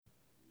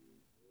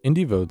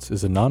Indie Votes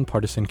is a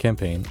nonpartisan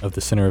campaign of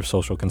the Center of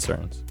Social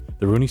Concerns,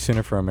 the Rooney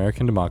Center for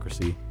American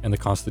Democracy, and the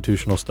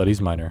Constitutional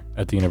Studies minor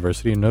at the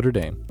University of Notre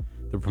Dame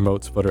that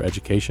promotes voter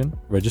education,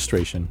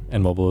 registration,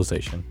 and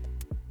mobilization.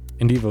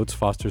 Indie Votes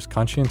fosters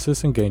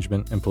conscientious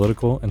engagement in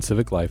political and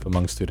civic life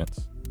among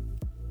students.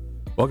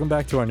 Welcome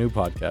back to our new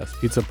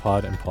podcast, Pizza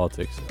Pod and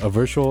Politics, a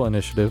virtual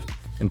initiative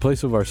in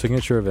place of our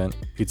signature event,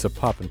 Pizza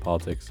Pop and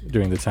Politics,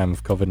 during the time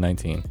of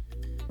COVID-19.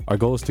 Our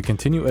goal is to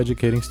continue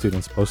educating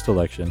students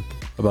post-election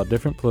about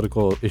different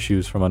political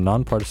issues from a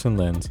nonpartisan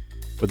lens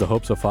with the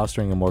hopes of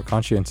fostering a more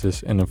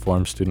conscientious and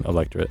informed student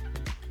electorate.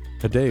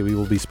 Today, we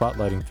will be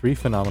spotlighting 3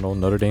 phenomenal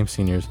Notre Dame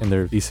seniors and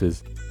their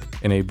theses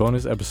in a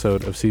bonus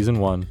episode of Season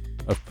 1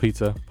 of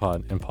Pizza,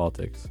 Pod, and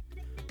Politics.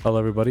 Hello,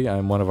 everybody.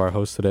 I'm one of our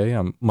hosts today.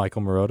 I'm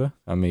Michael Marotta.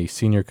 I'm a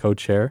senior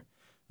co-chair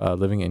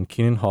living in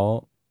Keenan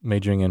Hall,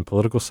 majoring in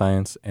political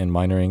science and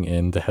minoring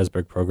in the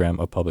Hesburgh Program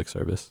of Public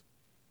Service.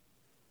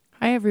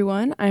 Hi,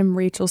 everyone. I'm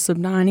Rachel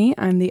Subnani.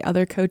 I'm the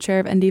other co-chair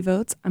of Indie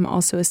Votes. I'm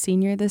also a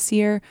senior this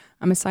year.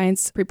 I'm a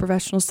science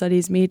pre-professional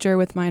studies major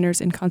with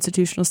minors in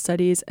constitutional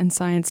studies and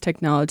science,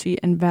 technology,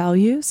 and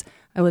values.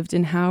 I lived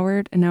in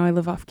Howard, and now I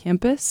live off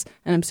campus,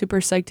 and I'm super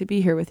psyched to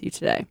be here with you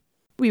today.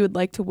 We would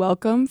like to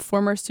welcome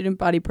former student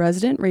body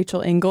president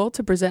Rachel Engel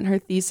to present her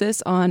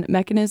thesis on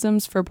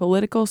mechanisms for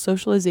political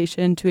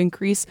socialization to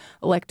increase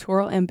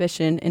electoral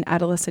ambition in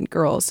adolescent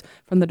girls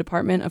from the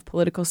Department of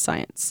Political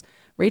Science.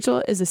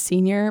 Rachel is a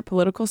senior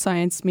political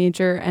science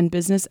major and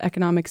business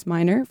economics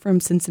minor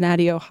from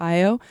Cincinnati,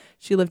 Ohio.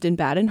 She lived in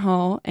Baden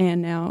Hall,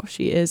 and now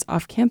she is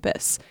off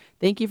campus.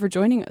 Thank you for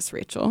joining us,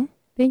 Rachel.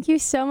 Thank you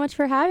so much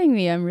for having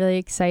me. I'm really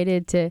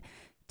excited to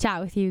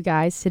chat with you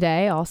guys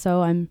today.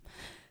 Also, I'm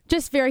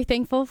just very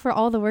thankful for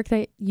all the work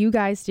that you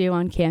guys do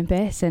on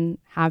campus and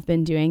have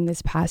been doing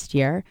this past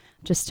year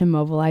just to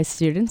mobilize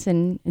students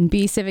and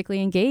be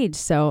civically engaged.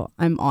 So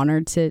I'm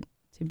honored to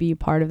be a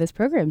part of this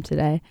program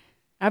today.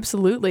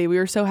 Absolutely. We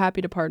were so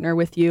happy to partner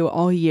with you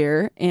all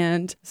year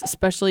and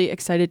especially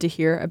excited to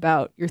hear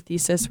about your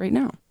thesis right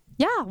now.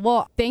 Yeah,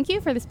 well, thank you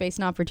for the space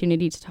and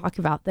opportunity to talk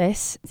about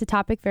this. It's a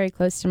topic very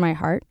close to my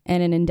heart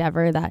and an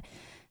endeavor that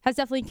has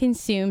definitely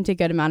consumed a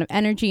good amount of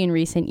energy in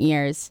recent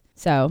years.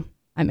 So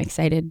I'm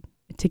excited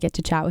to get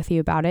to chat with you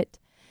about it.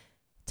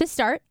 To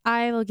start,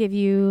 I will give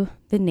you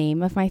the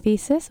name of my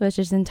thesis, which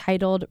is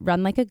entitled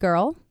Run Like a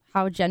Girl: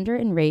 How Gender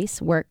and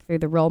Race Work Through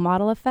the Role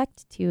Model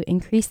Effect to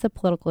Increase the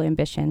Political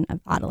Ambition of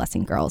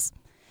Adolescent Girls.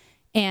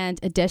 And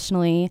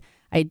additionally,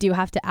 I do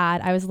have to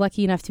add, I was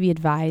lucky enough to be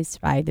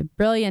advised by the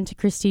brilliant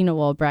Christina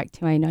Wolbrecht,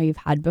 who I know you've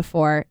had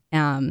before.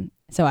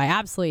 So I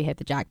absolutely hit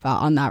the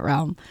jackpot on that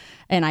realm,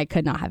 and I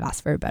could not have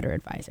asked for a better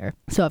advisor.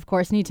 So of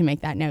course, need to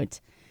make that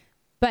note.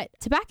 But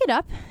to back it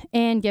up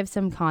and give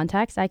some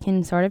context, I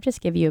can sort of just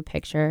give you a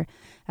picture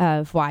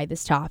of why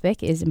this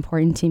topic is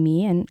important to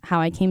me and how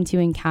I came to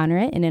encounter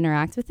it and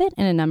interact with it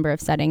in a number of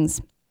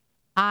settings.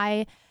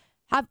 I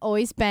have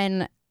always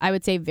been, I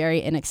would say, very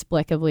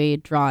inexplicably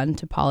drawn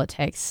to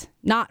politics.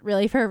 Not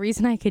really for a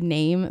reason I could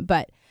name,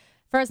 but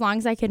for as long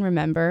as I can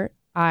remember,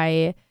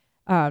 for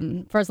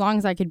as long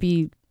as I could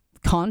be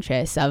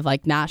conscious of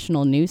like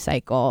national news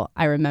cycle,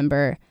 I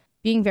remember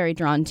being very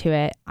drawn to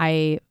it.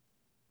 I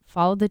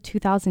followed the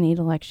 2008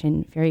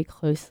 election very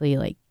closely,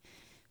 like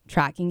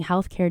tracking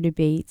healthcare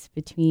debates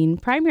between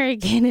primary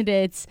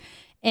candidates,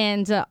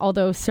 and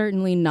although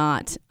certainly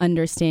not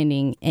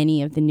understanding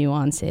any of the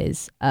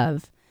nuances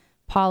of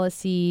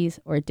policies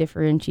or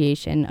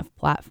differentiation of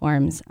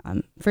platforms.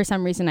 For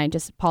some reason,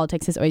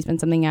 politics has always been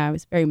something I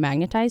was very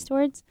magnetized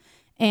towards,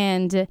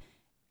 and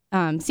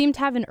seemed to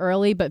have an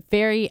early but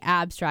very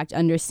abstract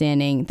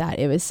understanding that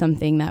it was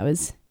something that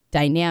was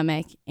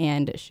dynamic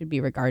and should be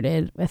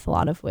regarded with a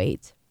lot of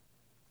weight.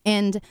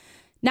 And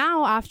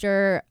now,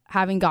 after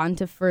having gone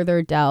to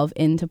further delve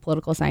into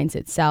political science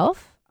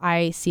itself,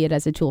 I see it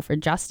as a tool for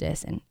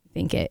justice and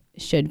think it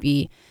should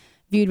be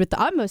viewed with the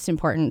utmost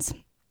importance.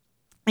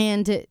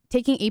 And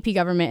taking AP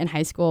Government in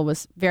high school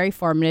was very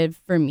formative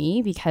for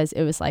me because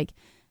it was like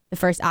the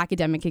first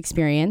academic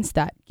experience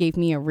that gave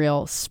me a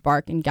real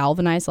spark and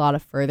galvanized a lot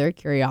of further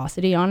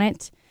curiosity on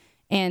it.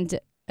 And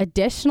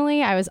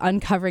additionally, I was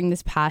uncovering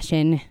this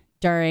passion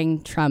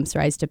during Trump's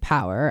rise to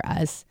power,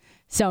 as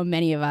so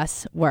many of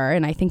us were,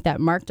 and I think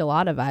that marked a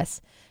lot of us,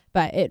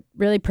 but it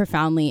really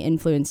profoundly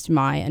influenced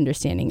my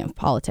understanding of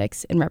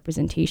politics and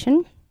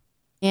representation.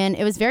 And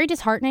it was very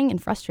disheartening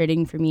and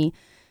frustrating for me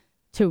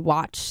to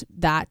watch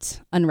that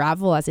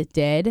unravel as it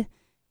did,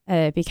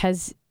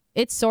 because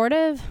it sort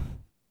of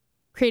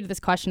created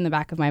this question in the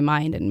back of my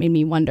mind and made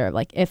me wonder,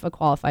 like, if a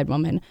qualified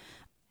woman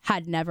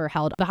had never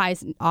held the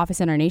highest office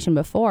in our nation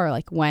before,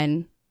 like,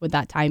 when would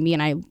that time be?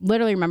 And I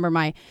literally remember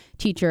my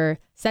teacher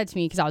said to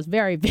me, because I was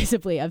very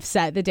visibly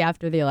upset the day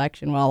after the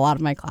election while a lot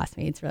of my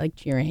classmates were like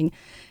cheering,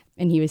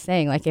 and he was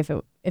saying, like, if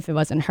it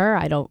wasn't her,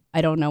 I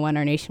don't know when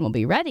our nation will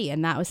be ready.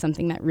 And that was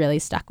something that really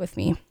stuck with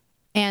me.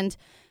 And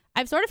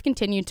I've sort of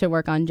continued to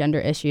work on gender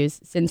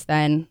issues since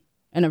then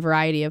in a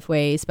variety of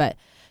ways, but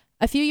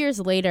A few years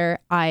later,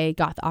 I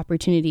got the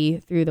opportunity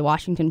through the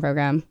Washington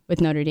program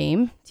with Notre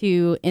Dame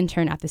to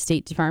intern at the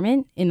State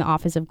Department in the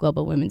Office of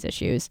Global Women's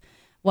Issues,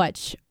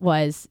 which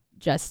was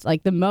just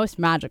like the most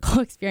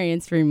magical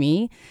experience for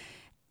me.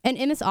 And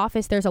in this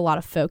office, there's a lot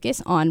of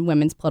focus on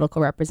women's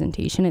political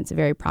representation. It's a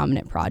very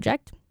prominent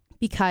project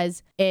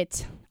because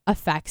it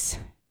affects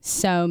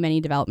so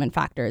many development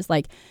factors.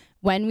 Like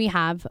when we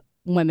have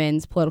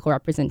women's political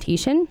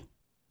representation,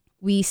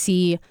 we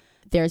see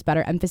there's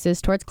better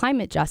emphasis towards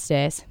climate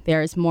justice.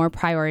 There's more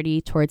priority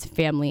towards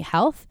family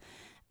health.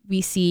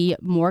 We see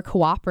more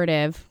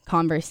cooperative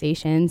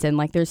conversations and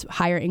like there's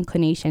higher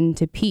inclination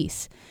to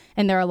peace.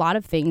 And there are a lot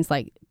of things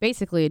like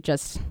basically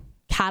just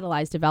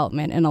catalyze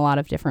development in a lot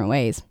of different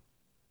ways.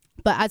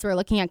 But as we're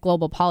looking at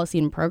global policy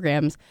and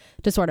programs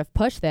to sort of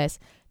push this,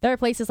 there are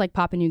places like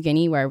Papua New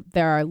Guinea where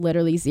there are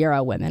literally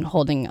 0 women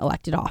holding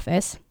elected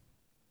office.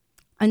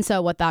 And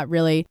so what that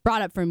really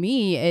brought up for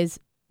me is,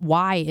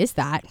 why is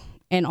that?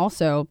 And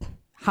also,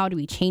 how do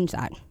we change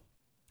that?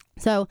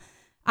 So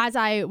as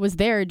I was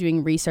there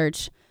doing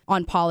research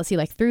on policy,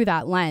 like through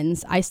that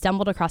lens, I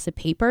stumbled across a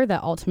paper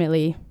that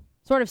ultimately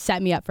sort of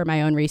set me up for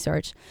my own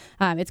research.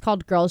 It's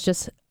called Girls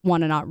Just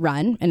Want to Not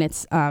Run, and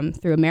it's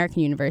through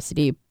American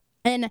University.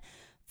 And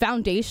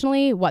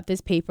foundationally, what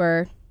this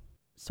paper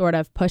sort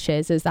of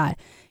pushes is that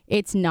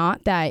it's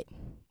not that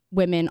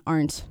women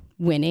aren't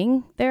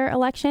winning their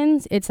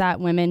elections. It's that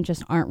women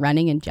just aren't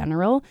running in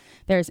general.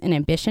 There's an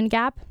ambition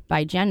gap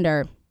by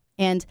gender.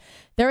 And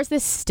there was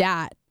this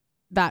stat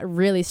that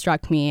really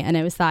struck me. And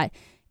it was that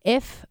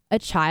if a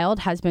child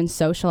has been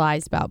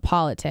socialized about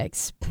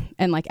politics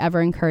and like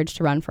ever encouraged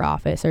to run for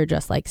office or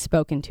just like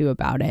spoken to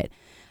about it,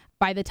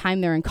 by the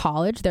time they're in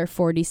college, they're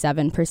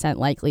 47%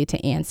 likely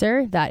to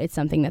answer that it's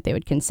something that they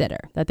would consider,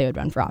 that they would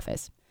run for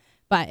office.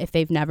 But if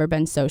they've never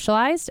been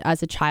socialized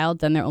as a child,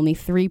 then they're only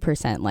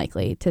 3%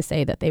 likely to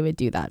say that they would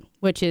do that,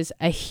 which is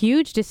a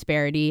huge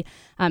disparity.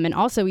 And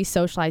also we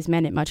socialize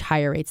men at much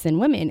higher rates than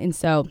women. And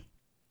so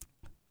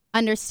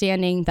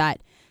understanding that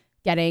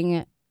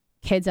getting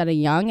kids at a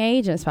young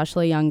age, and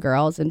especially young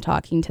girls, and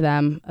talking to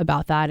them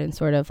about that and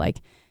sort of like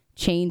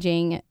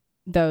changing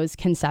those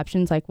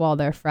conceptions like while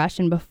they're fresh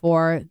and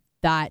before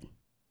that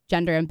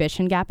gender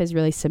ambition gap is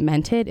really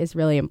cemented is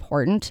really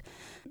important.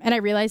 And I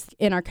realized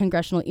in our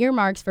congressional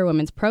earmarks for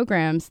women's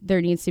programs,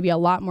 there needs to be a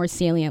lot more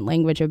salient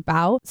language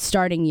about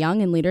starting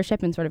young in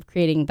leadership and sort of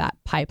creating that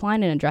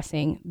pipeline and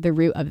addressing the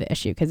root of the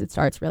issue because it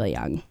starts really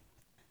young.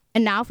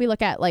 And now if we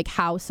look at like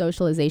how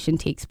socialization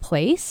takes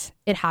place,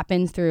 it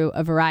happens through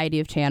a variety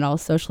of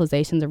channels.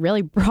 Socialization is a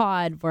really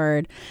broad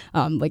word.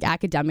 Like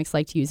academics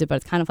like to use it, but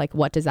it's kind of like,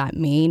 what does that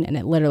mean? And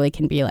it literally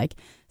can be like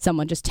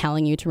someone just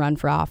telling you to run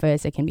for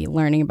office. It can be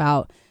learning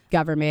about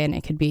government.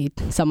 It could be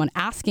someone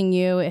asking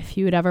you if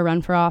you would ever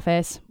run for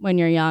office when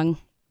you're young.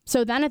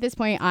 So then at this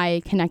point,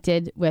 I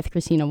connected with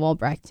Christina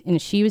Wolbrecht,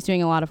 and she was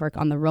doing a lot of work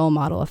on the role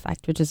model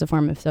effect, which is a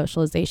form of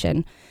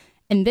socialization.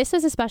 And this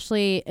was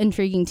especially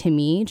intriguing to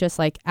me, just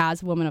like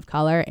as a woman of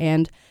color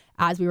and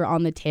as we were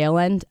on the tail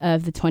end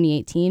of the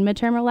 2018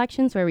 midterm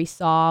elections, where we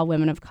saw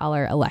women of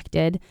color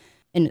elected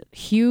in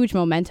huge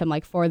momentum,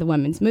 like for the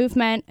women's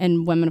movement,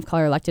 and women of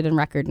color elected in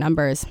record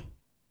numbers.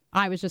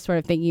 I was just sort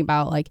of thinking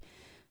about like,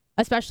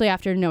 especially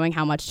after knowing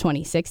how much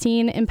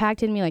 2016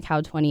 impacted me, like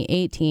how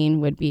 2018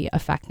 would be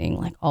affecting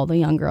like all the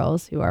young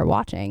girls who are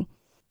watching.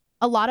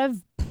 A lot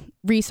of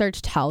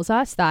research tells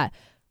us that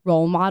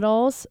role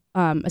models,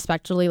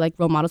 especially like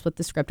role models with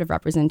descriptive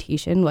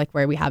representation, like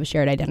where we have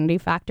shared identity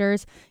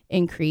factors,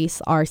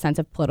 increase our sense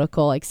of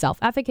political like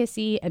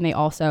self-efficacy. And they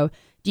also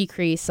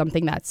decrease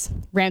something that's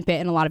rampant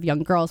in a lot of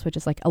young girls, which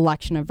is like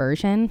election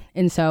aversion.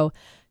 And so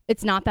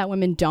it's not that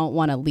women don't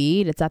want to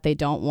lead, it's that they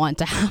don't want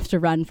to have to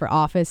run for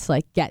office to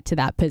like get to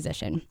that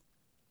position.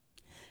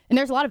 And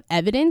there's a lot of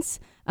evidence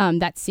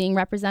that seeing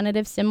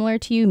representatives similar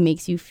to you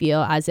makes you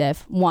feel as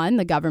if, one,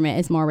 the government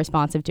is more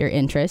responsive to your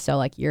interests. So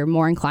like you're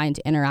more inclined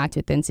to interact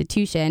with the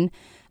institution.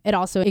 It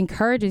also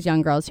encourages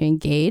young girls to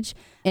engage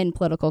in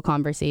political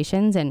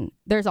conversations. And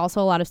there's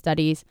also a lot of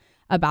studies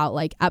about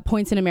like at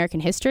points in American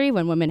history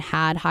when women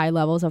had high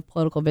levels of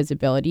political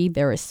visibility,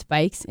 there were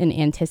spikes in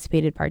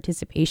anticipated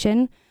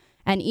participation.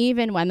 And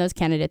even when those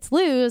candidates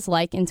lose,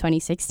 like in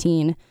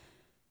 2016,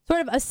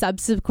 sort of a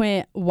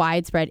subsequent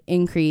widespread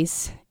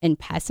increase in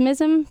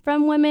pessimism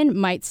from women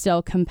might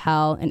still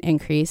compel an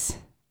increase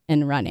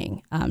in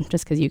running,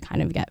 just because you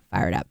kind of get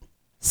fired up.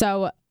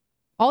 So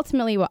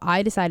ultimately, what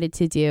I decided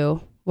to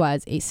do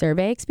was a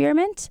survey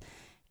experiment.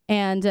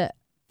 And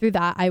through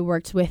that, I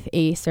worked with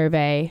a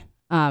survey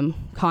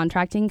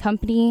contracting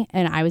company,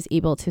 and I was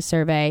able to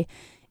survey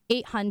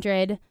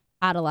 800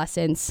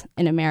 adolescents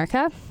in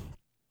America.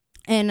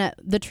 And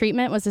the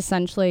treatment was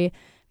essentially,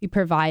 we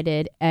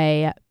provided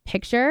a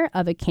picture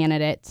of a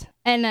candidate,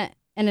 and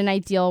in an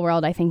ideal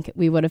world, I think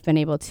we would have been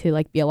able to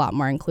like be a lot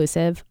more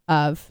inclusive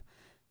of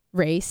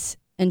race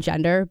and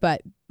gender,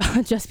 but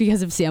just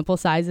because of sample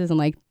sizes and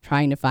like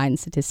trying to find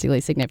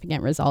statistically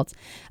significant results,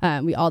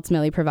 we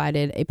ultimately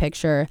provided a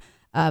picture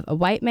of a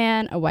white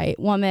man, a white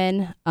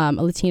woman, a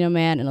Latino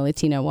man, and a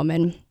Latino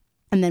woman.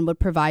 and then would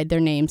provide their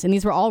names. And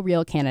these were all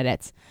real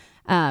candidates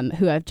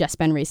who have just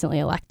been recently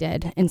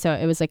elected. And so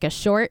it was like a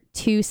short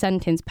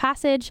 2-sentence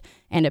passage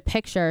and a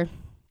picture.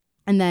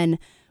 And then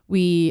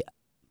we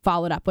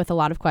followed up with a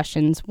lot of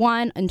questions.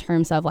 One, in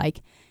terms of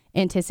like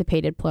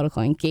anticipated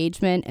political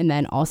engagement, and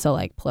then also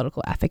like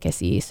political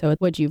efficacy. So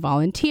would you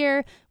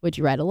volunteer? Would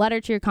you write a letter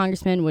to your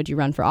congressman? Would you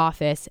run for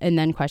office? And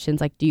then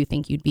questions like, do you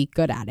think you'd be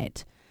good at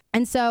it?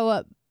 And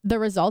so the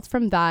results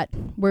from that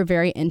were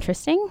very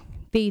interesting.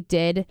 They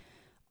did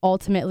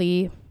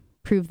ultimately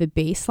prove the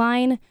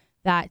baseline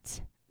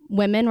that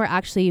women were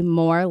actually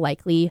more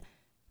likely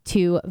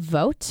to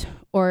vote,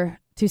 or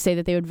to say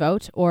that they would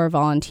vote or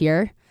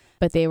volunteer,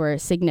 but they were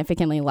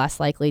significantly less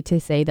likely to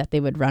say that they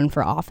would run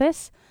for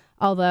office.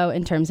 Although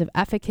in terms of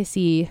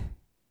efficacy,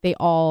 they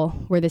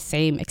all were the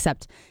same,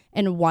 except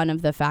in one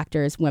of the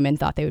factors, women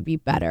thought they would be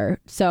better.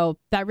 So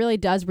that really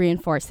does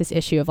reinforce this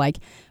issue of like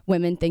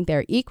women think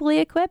they're equally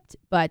equipped,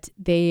 but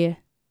they,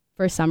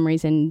 for some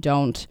reason,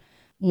 don't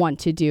want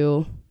to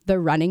do the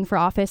running for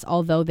office,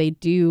 although they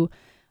do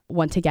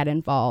want to get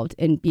involved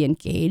and be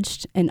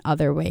engaged in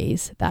other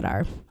ways that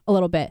are a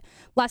little bit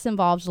less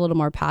involved, a little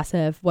more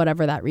passive,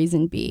 whatever that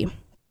reason be.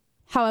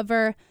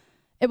 However,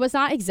 it was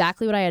not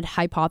exactly what I had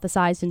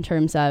hypothesized in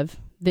terms of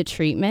the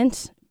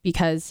treatment,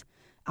 because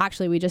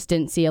actually we just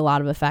didn't see a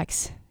lot of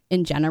effects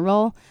in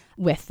general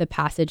with the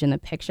passage in the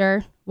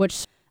picture,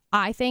 which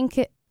I think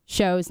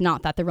shows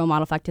not that the role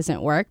model effect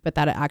doesn't work, but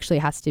that it actually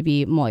has to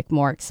be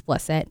more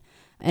explicit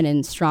and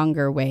in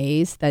stronger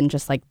ways than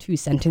just like 2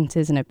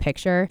 sentences in a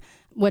picture,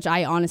 which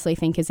I honestly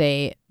think is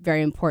a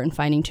very important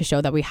finding to show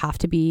that we have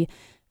to be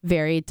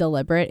very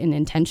deliberate and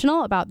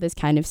intentional about this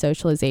kind of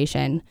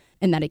socialization,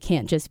 and that it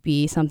can't just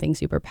be something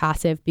super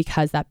passive,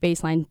 because that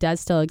baseline does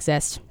still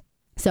exist.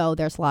 So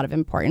there's a lot of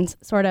importance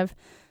sort of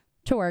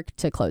to work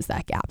to close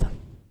that gap.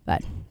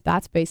 But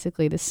that's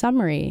basically the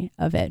summary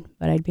of it.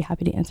 But I'd be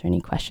happy to answer any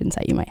questions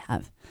that you might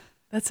have.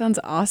 That sounds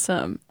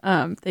awesome.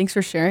 Thanks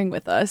for sharing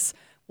with us.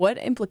 What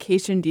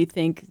implication do you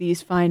think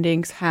these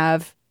findings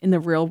have in the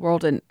real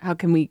world, and how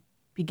can we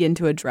begin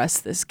to address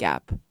this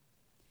gap?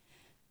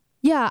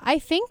 Yeah, I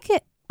think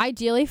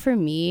ideally for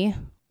me,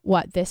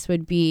 what this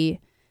would be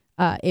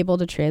able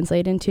to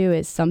translate into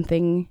is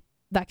something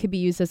that could be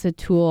used as a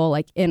tool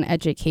like in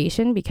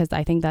education, because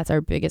I think that's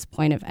our biggest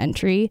point of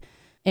entry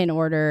in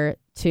order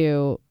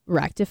to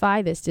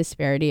rectify this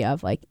disparity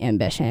of like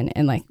ambition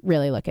and like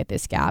really look at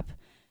this gap.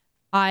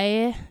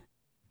 I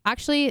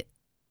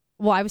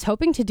was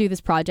hoping to do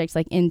this project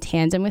like in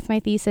tandem with my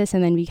thesis,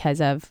 and then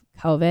because of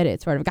COVID,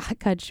 it sort of got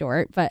cut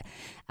short. But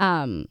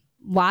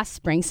last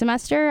spring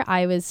semester,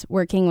 I was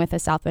working with a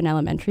South Bend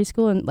elementary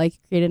school and like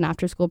created an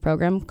after-school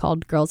program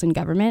called Girls in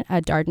Government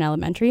at Darden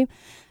Elementary,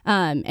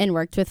 and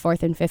worked with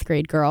 4th and 5th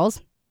grade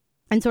girls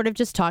and sort of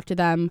just talked to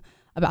them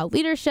about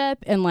leadership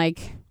and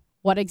like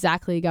what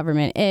exactly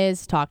government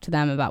is, talked to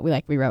them about,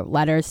 we wrote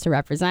letters to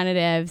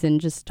representatives and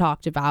just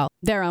talked about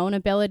their own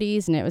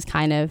abilities. And it was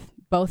kind of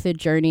both a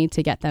journey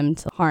to get them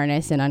to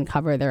harness and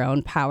uncover their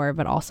own power,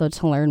 but also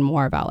to learn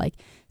more about like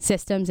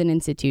systems and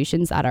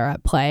institutions that are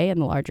at play in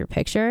the larger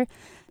picture.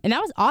 And that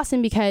was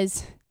awesome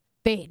because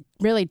they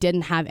really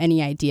didn't have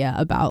any idea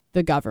about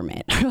the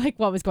government or like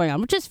what was going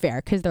on, which is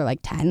fair because they're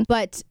like 10.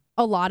 But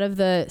a lot of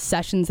the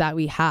sessions that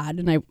we had,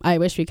 and I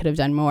wish we could have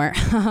done more,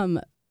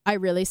 I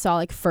really saw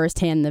like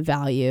firsthand the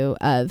value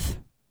of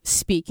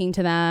speaking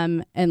to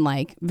them in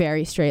like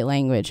very straight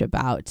language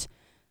about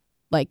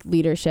like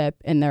leadership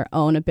and their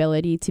own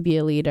ability to be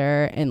a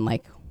leader, and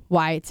like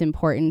why it's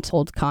important to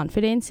hold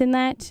confidence in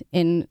that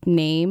and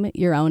name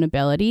your own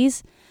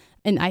abilities.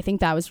 And I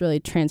think that was really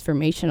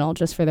transformational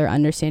just for their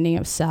understanding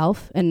of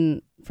self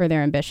and for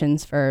their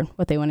ambitions for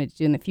what they wanted to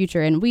do in the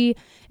future. And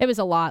it was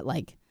a lot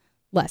like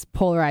less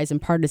polarized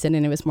and partisan,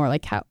 and it was more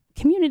like how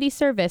community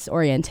service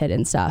oriented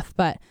and stuff.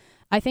 But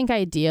I think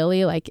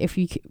ideally, like if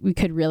we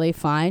could really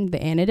find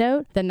the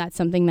antidote, then that's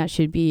something that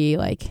should be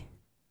like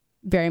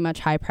very much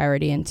high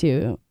priority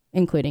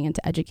including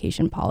into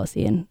education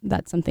policy. And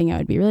that's something I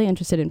would be really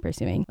interested in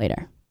pursuing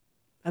later.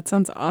 That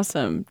sounds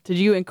awesome. Did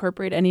you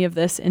incorporate any of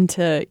this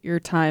into your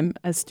time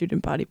as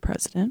student body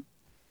president?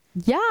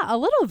 Yeah, a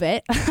little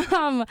bit.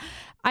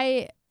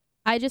 I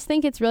just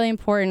think it's really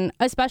important,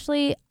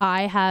 especially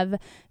I have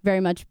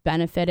very much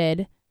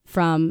benefited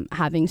from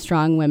having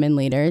strong women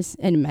leaders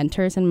and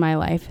mentors in my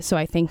life. So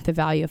I think the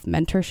value of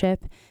mentorship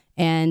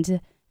and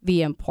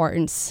the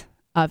importance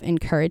of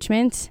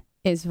encouragement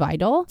is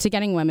vital to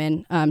getting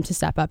women to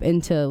step up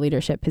into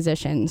leadership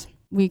positions.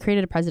 We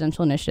created a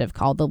presidential initiative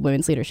called the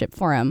Women's Leadership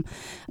Forum,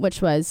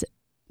 which was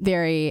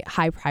very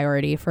high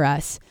priority for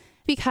us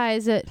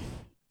because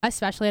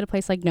especially at a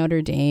place like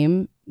Notre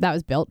Dame that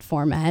was built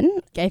for men,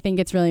 I think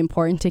it's really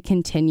important to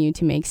continue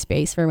to make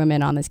space for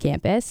women on this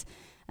campus.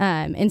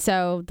 And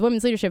so the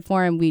Women's Leadership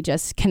Forum, we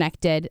just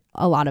connected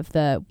a lot of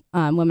the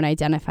women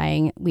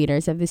identifying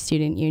leaders of the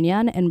student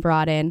union and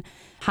brought in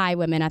high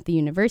women at the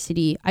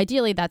university.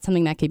 Ideally, that's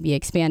something that could be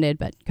expanded,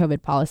 but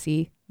COVID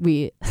policy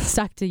we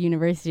stuck to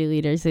university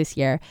leaders this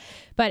year.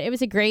 But it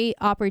was a great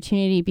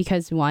opportunity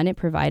because, one, it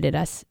provided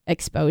us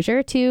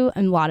exposure to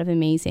a lot of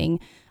amazing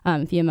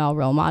female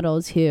role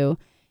models who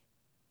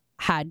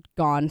had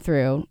gone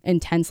through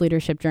intense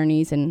leadership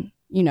journeys and,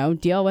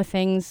 deal with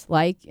things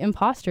like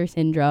imposter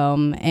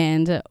syndrome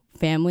and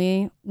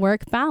family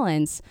work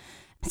balance.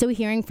 So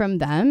hearing from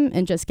them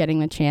and just getting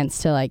the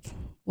chance to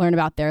learn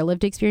about their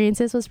lived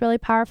experiences was really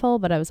powerful,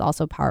 but it was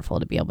also powerful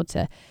to be able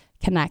to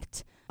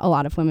connect a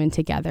lot of women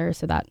together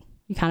so that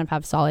you kind of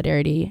have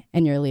solidarity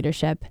in your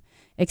leadership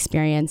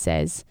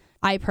experiences.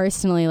 I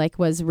personally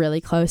was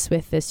really close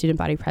with the student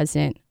body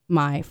president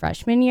my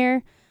freshman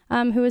year,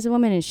 who was a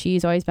woman, and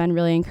she's always been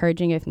really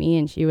encouraging of me.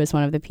 And she was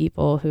one of the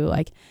people who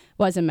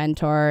was a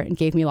mentor and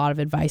gave me a lot of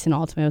advice, and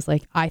ultimately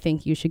was I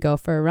think you should go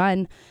for a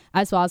run,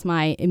 as well as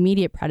my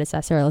immediate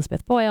predecessor,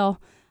 Elizabeth Boyle,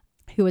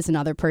 who was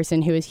another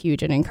person who was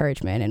huge in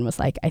encouragement and was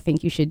I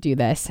think you should do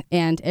this.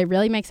 And it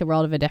really makes a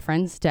world of a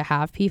difference to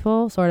have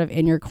people sort of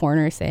in your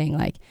corner saying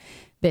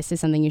this is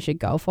something you should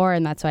go for.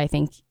 And that's why I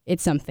think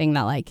it's something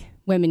that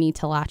women need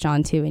to latch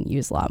onto and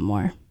use a lot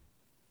more.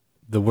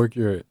 The work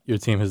your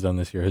team has done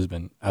this year has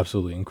been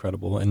absolutely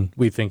incredible, and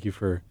we thank you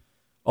for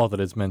all that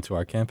it's meant to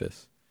our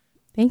campus.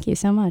 Thank you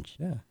so much.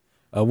 Yeah.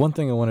 One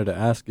thing I wanted to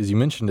ask is, you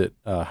mentioned it,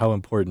 how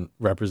important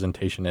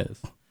representation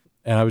is.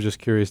 And I was just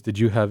curious, did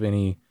you have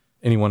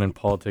anyone in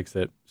politics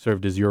that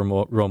served as your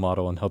role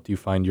model and helped you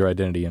find your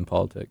identity in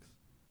politics?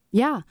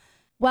 Yeah.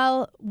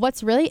 Well,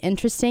 what's really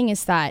interesting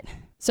is that,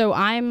 so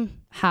I'm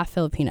half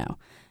Filipino.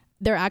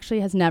 There actually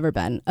has never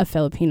been a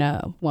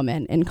Filipino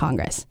woman in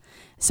Congress.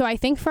 So I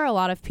think for a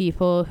lot of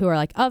people who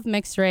are of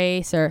mixed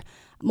race or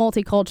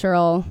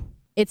multicultural,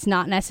 it's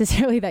not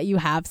necessarily that you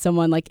have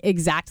someone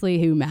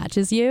exactly who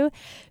matches you.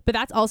 But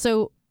that's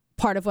also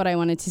part of what I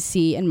wanted to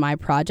see in my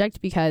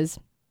project, because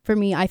for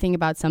me, I think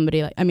about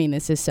somebody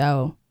this is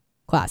so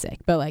classic,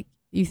 but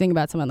you think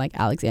about someone like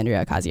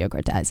Alexandria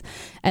Ocasio-Cortez,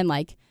 and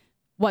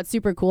what's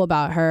super cool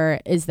about her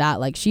is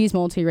that she's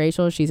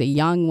multiracial, she's a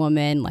young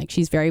woman,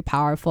 she's very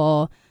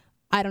powerful.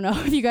 I don't know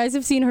if you guys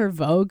have seen her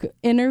Vogue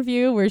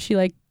interview where she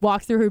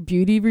walks through her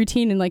beauty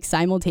routine and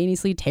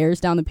simultaneously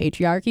tears down the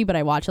patriarchy, but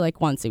I watch it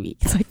once a week.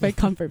 It's my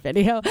comfort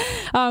video.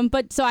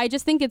 But so I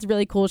just think it's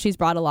really cool. She's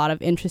brought a lot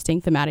of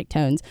interesting thematic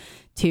tones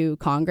to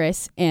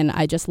Congress, and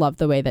I just love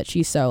the way that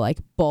she's so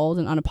bold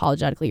and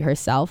unapologetically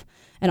herself,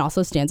 and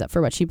also stands up for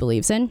what she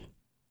believes in.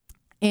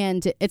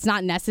 And it's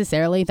not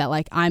necessarily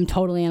that I'm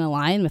totally in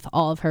line with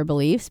all of her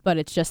beliefs, but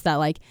it's just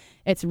that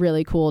it's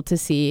really cool to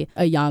see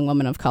a young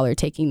woman of color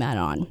taking that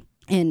on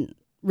and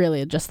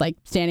really just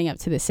standing up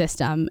to the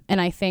system. And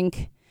I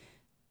think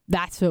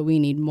that's what we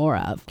need more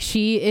of.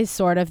 She is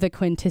sort of the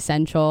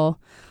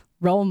quintessential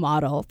role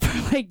model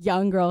for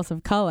young girls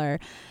of color.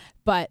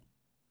 But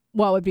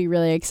what would be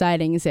really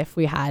exciting is if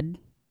we had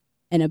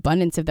an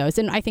abundance of those.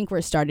 And I think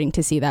we're starting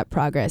to see that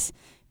progress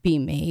be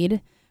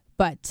made.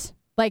 But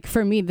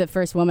for me, the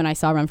first woman I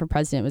saw run for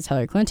president was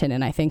Hillary Clinton.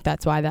 And I think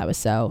that's why that was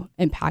so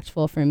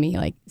impactful for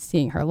me,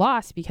 seeing her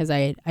loss, because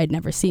I'd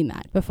never seen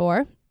that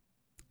before.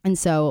 And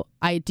so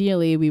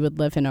ideally, we would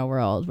live in a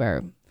world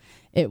where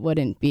it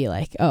wouldn't be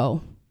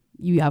oh,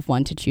 you have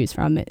one to choose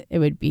from. It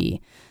would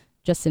be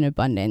just an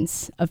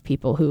abundance of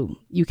people who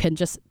you can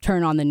just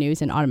turn on the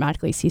news and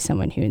automatically see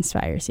someone who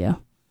inspires you.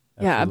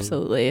 Yeah,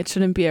 absolutely. It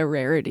shouldn't be a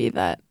rarity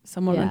that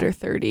someone under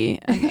 30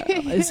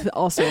 is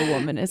also a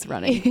woman is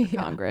running for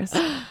Congress.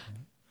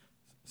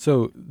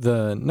 So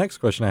the next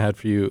question I had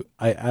for you,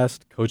 I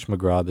asked Coach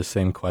McGraw the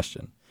same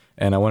question.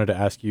 And I wanted to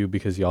ask you,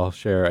 because y'all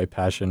share a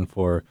passion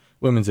for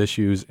women's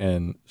issues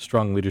and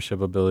strong leadership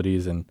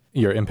abilities and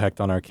your impact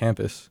on our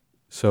campus.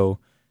 So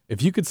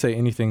if you could say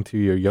anything to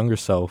your younger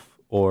self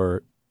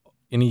or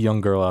any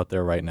young girl out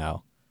there right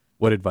now,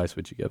 what advice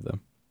would you give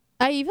them?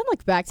 I even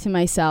look back to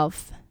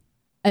myself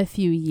a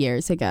few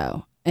years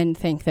ago and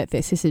think that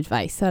this is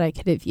advice that I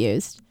could have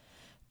used.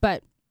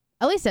 But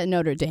at least at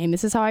Notre Dame,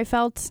 this is how I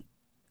felt.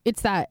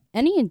 It's that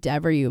any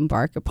endeavor you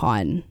embark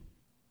upon,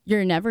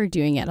 you're never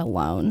doing it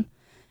alone.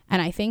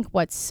 And I think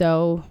what's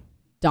so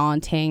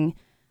daunting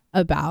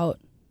about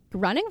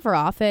running for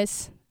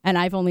office, and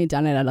I've only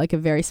done it at a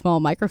very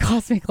small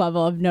microcosmic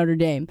level of Notre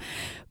Dame,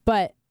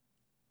 but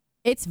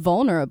it's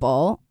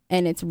vulnerable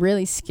and it's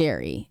really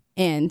scary.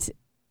 And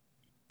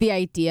the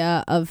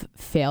idea of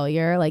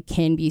failure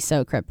can be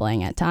so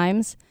crippling at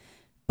times,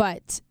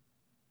 but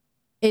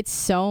it's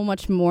so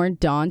much more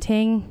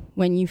daunting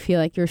when you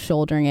feel you're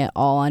shouldering it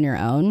all on your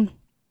own.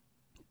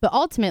 But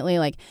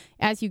ultimately,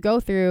 as you go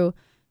through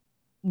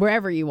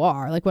wherever you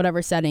are,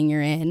 whatever setting you're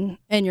in,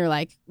 and you're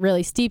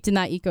really steeped in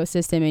that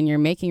ecosystem and you're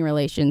making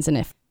relations, and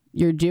if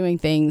you're doing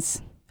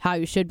things how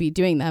you should be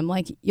doing them,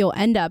 you'll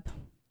end up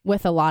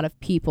with a lot of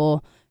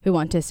people who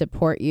want to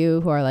support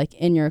you, who are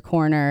in your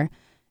corner.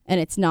 And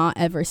it's not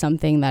ever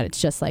something that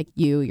it's just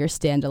your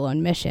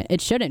standalone mission.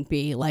 It shouldn't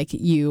be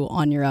you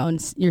on your own,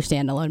 your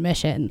standalone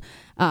mission.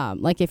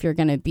 If you're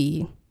going to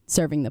be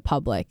serving the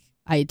public,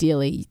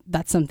 ideally,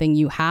 that's something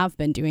you have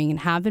been doing and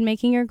have been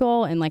making your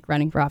goal. And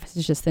running for office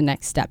is just the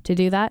next step to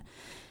do that.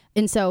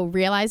 And so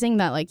realizing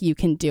that you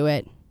can do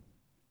it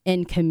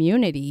in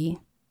community,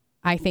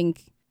 I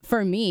think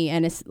for me,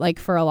 and it's like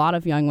for a lot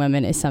of young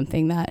women, is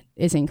something that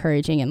is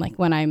encouraging. And like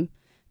when I'm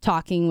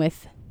talking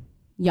with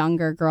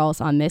younger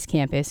girls on this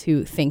campus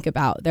who think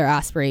about their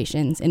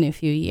aspirations in a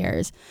few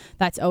years,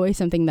 that's always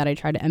something that I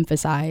try to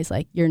emphasize.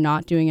 Like, you're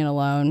not doing it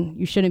alone.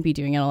 You shouldn't be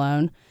doing it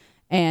alone.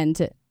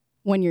 And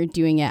when you're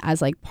doing it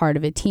as like part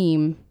of a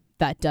team,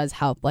 that does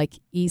help like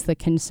ease the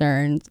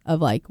concerns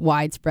of like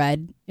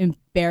widespread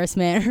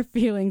embarrassment or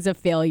feelings of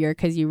failure,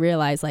 because you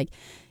realize like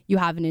you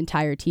have an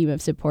entire team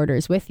of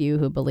supporters with you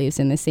who believes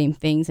in the same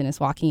things and is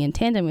walking in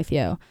tandem with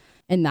you.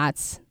 And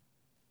that's,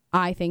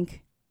 I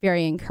think,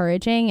 very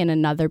encouraging, and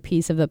another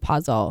piece of the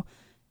puzzle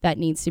that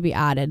needs to be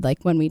added,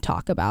 like when we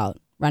talk about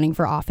running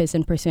for office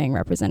and pursuing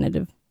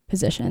representative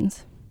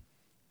positions.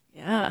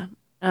 Yeah.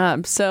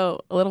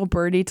 So a little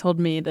birdie told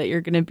me that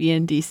you're going to be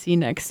in DC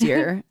next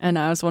year, and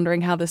I was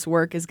wondering how this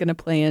work is going to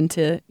play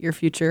into your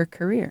future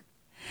career.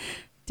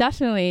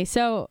 Definitely.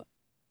 So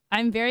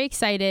I'm very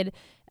excited.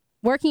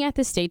 Working at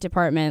the State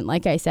Department,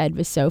 like I said,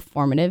 was so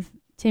formative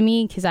to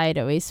me, because I had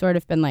always sort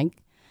of been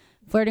like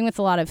flirting with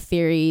a lot of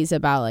theories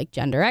about like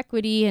gender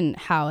equity and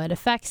how it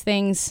affects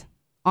things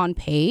on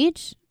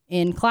page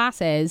in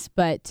classes,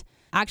 but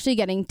actually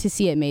getting to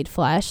see it made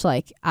flesh,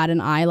 like at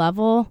an eye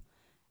level,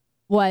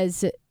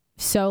 was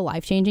so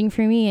life-changing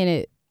for me. And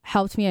it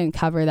helped me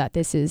uncover that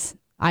this is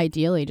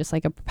ideally just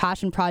like a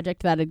passion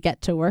project that I'd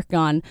get to work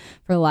on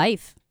for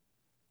life.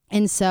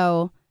 And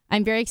so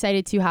I'm very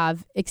excited to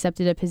have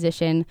accepted a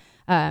position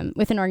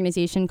with an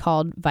organization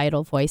called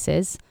Vital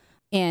Voices.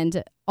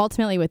 And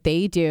ultimately what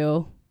they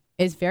do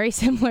is very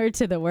similar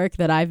to the work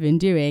that I've been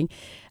doing.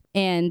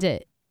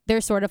 And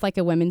they're sort of like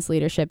a women's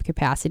leadership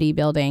capacity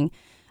building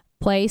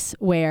place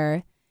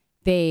where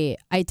they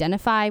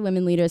identify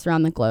women leaders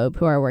around the globe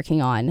who are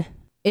working on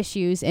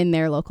issues in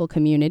their local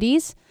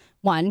communities.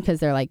 One, because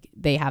they're like,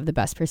 they have the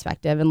best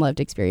perspective and lived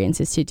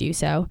experiences to do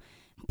so,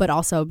 but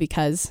also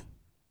because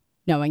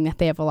knowing that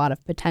they have a lot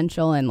of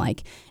potential and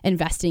like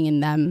investing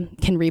in them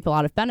can reap a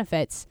lot of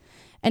benefits.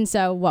 And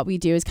so what we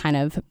do is kind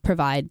of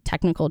provide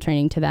technical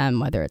training to them,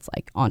 whether it's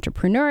like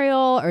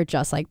entrepreneurial or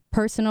just like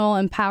personal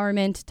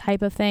empowerment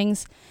type of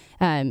things,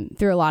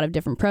 through a lot of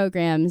different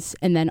programs,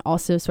 and then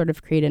also sort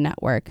of create a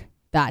network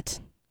that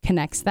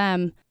connects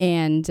them.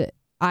 And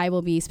I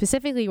will be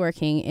specifically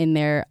working in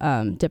their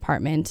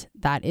department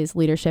that is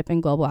leadership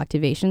and global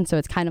activation. So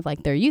it's kind of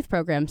like their youth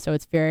program. So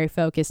it's very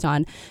focused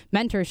on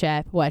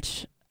mentorship,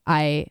 which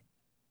I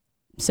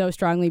so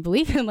strongly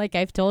believe in, like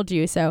I've told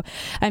you. So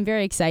I'm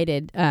very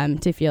excited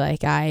to feel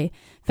like I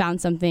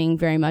found something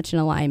very much in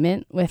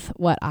alignment with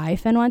what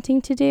I've been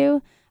wanting to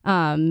do.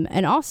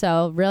 And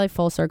also, really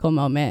full circle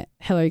moment,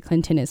 Hillary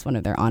Clinton is one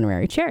of their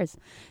honorary chairs.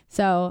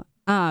 So,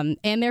 and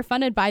they're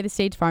funded by the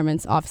State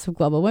Department's Office of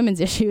Global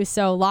Women's Issues.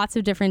 So lots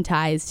of different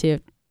ties to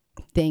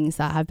things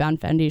that have been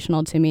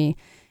foundational to me.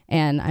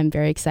 And I'm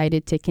very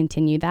excited to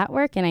continue that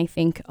work. And I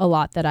think a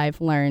lot that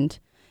I've learned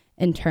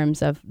in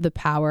terms of the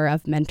power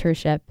of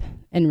mentorship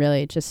and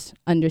really just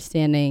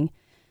understanding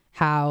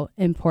how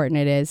important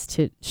it is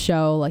to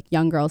show like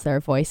young girls their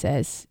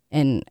voices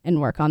and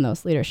work on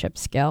those leadership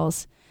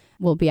skills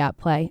will be at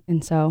play.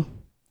 And so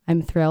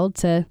I'm thrilled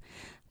to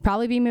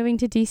probably be moving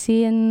to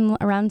DC in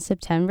around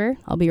September.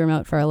 I'll be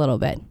remote for a little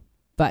bit,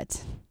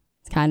 but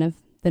it's kind of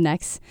the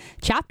next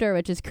chapter,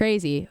 which is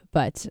crazy,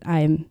 but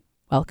I'm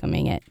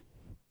welcoming it.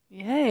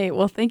 Yay.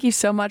 Well, thank you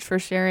so much for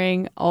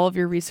sharing all of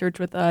your research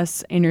with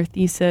us and your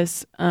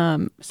thesis.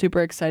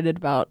 Super excited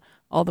about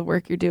all the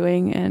work you're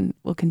doing and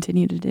will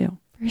continue to do.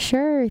 For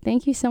sure.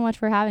 Thank you so much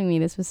for having me.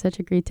 This was such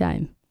a great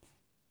time.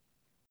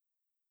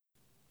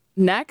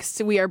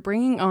 Next, we are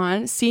bringing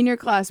on Senior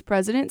Class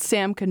President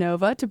Sam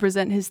Canova to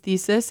present his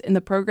thesis in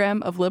the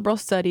program of Liberal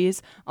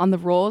Studies on the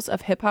roles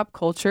of hip-hop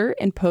culture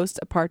in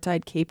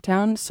post-apartheid Cape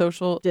Town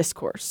social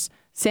discourse.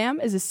 Sam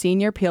is a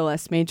senior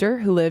PLS major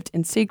who lived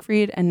in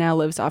Siegfried and now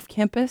lives off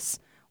campus.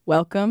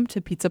 Welcome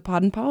to Pizza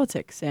Pod and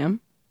Politics, Sam.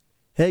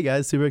 Hey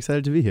guys, super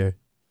excited to be here.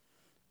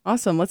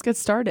 Awesome. Let's get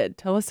started.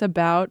 Tell us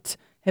about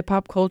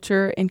hip-hop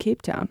culture in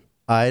Cape Town.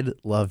 I'd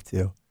love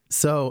to.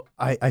 So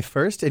I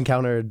first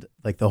encountered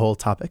like the whole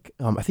topic.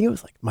 I think it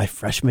was like my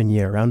freshman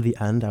year. Around the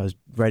end, I was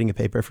writing a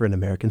paper for an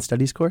American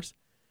Studies course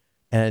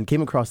and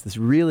came across this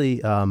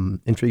really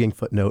intriguing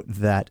footnote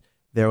that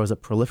there was a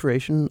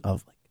proliferation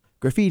of like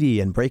graffiti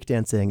and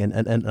breakdancing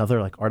and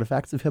other like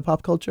artifacts of hip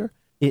hop culture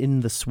in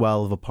the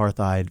swell of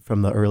apartheid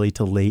from the early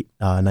to late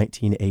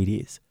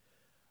 1980s.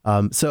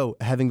 So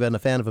having been a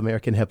fan of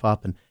American hip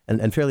hop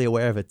and fairly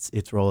aware of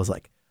its role as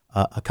like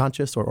a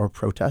conscious or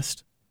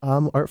protest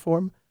art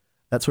form,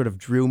 that sort of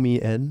drew me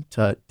in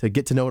to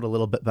get to know it a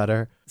little bit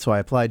better. So I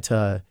applied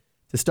to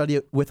study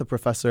it with a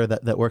professor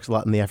that works a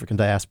lot in the African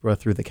diaspora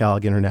through the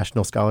Kellogg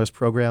International Scholars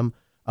Program,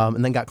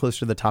 and then got closer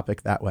to the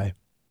topic that way.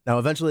 Now,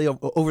 eventually,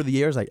 over the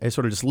years, I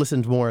sort of just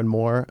listened more and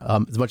more,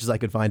 as much as I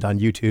could find on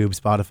YouTube,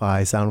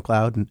 Spotify,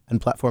 SoundCloud,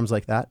 and platforms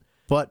like that.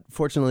 But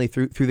fortunately,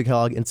 through the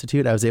Kellogg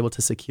Institute, I was able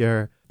to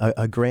secure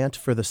a grant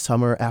for the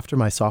summer after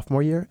my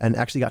sophomore year and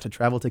actually got to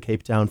travel to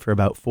Cape Town for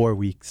about 4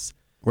 weeks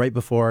right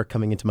before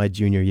coming into my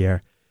junior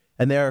year.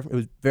 And there, it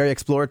was very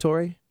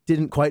exploratory.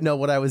 Didn't quite know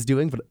what I was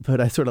doing,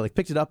 but I sort of like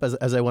picked it up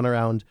as I went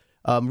around,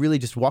 really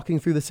just walking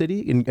through the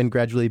city and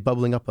gradually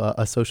bubbling up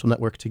a social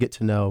network to get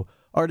to know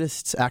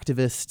artists,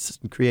 activists,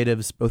 and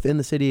creatives, both in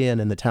the city and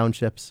in the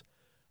townships,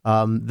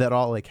 that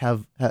all like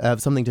have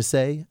something to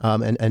say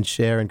and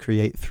share and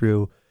create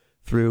through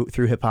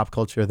hip hop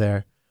culture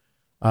there.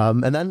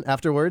 And then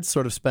afterwards,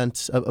 sort of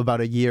spent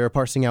about a year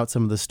parsing out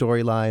some of the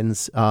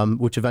storylines,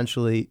 which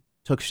eventually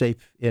took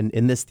shape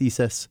in this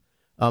thesis,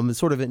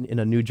 sort of in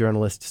a new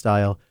journalist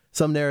style.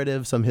 Some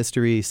narrative, some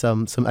history,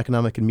 some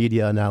economic and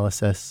media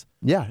analysis.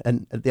 Yeah,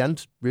 and at the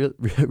end,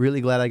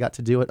 really glad I got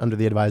to do it under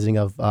the advising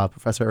of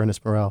Professor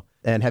Ernest Morel,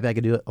 and happy I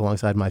could do it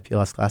alongside my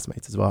PLS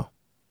classmates as well.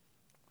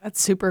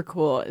 That's super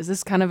cool. Is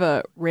this kind of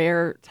a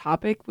rare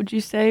topic, would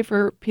you say,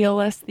 for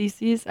PLS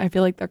theses? I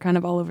feel like they're kind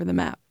of all over the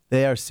map.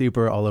 They are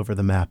super all over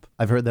the map.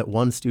 I've heard that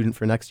one student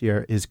for next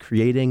year is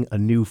creating a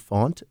new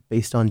font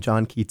based on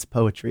John Keats'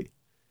 poetry.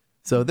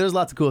 So there's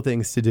lots of cool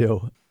things to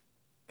do.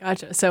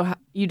 Gotcha. So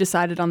you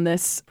decided on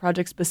this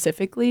project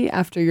specifically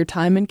after your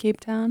time in Cape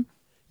Town?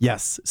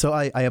 Yes. So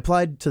I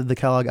applied to the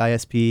Kellogg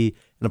ISP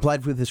and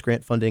applied for this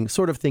grant funding,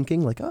 sort of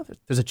thinking like, oh,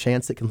 there's a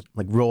chance it can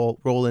like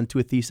roll into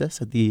a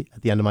thesis at the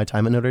end of my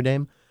time at Notre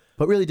Dame,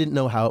 but really didn't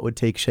know how it would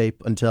take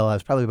shape until I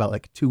was probably about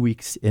like 2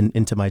 weeks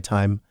into my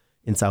time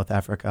in South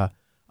Africa.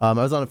 I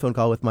was on a phone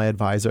call with my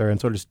advisor and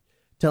sort of just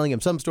telling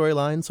him some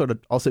storylines, sort of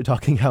also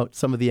talking out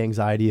some of the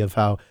anxiety of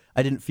how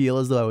I didn't feel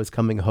as though I was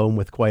coming home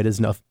with quite as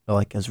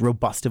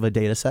robust of a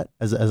data set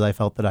as I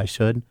felt that I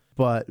should.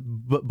 But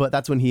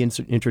that's when he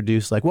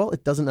introduced like, well,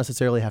 it doesn't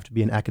necessarily have to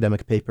be an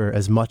academic paper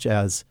as much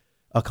as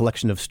a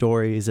collection of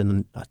stories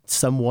and a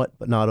somewhat,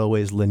 but not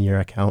always linear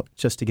account,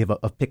 just to give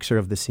a picture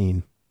of the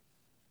scene.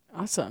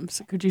 Awesome.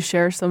 So could you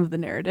share some of the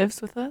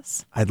narratives with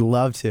us? I'd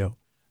love to.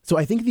 So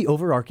I think the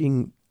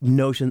overarching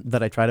notion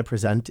that I try to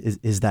present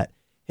is that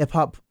hip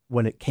hop,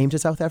 when it came to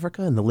South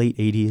Africa in the late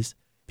 80s,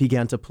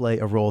 began to play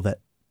a role that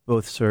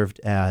both served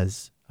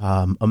as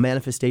a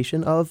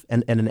manifestation of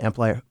and an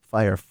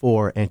amplifier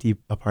for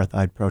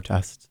anti-apartheid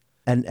protests.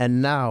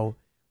 And now,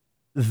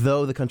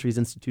 though the country's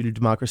instituted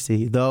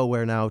democracy, though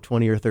we're now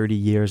 20 or 30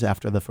 years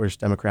after the first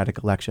democratic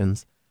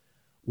elections,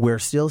 we're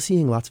still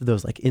seeing lots of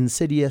those like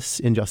insidious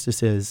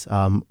injustices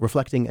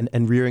reflecting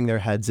and rearing their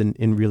heads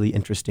in really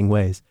interesting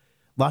ways.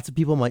 Lots of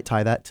people might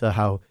tie that to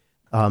how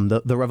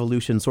the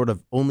revolution sort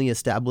of only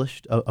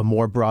established a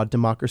more broad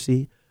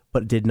democracy,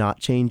 but did not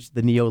change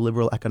the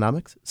neoliberal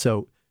economics.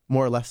 So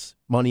more or less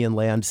money and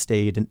land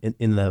stayed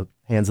in the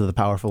hands of the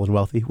powerful and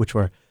wealthy, which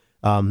were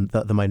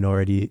the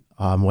minority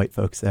white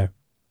folks there.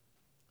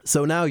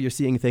 So now you're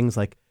seeing things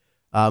like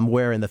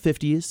where in the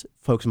 50s,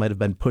 folks might have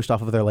been pushed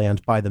off of their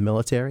land by the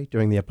military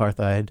during the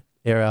apartheid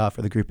era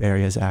for the Group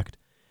Areas Act.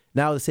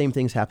 Now the same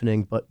thing's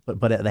happening, but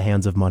at the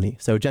hands of money.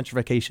 So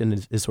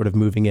gentrification is sort of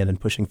moving in and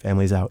pushing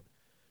families out.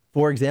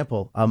 For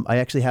example, I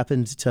actually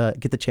happened to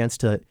get the chance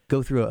to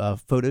go through a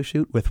photo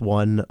shoot with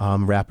one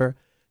rapper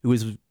who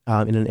was in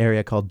an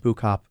area called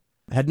Bukop.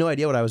 I had no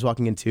idea what I was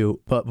walking into,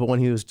 but when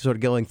he was sort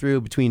of going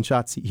through between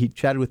shots, he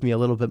chatted with me a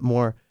little bit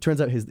more.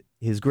 Turns out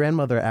his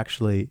grandmother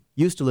actually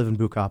used to live in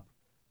Bukop,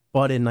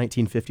 but in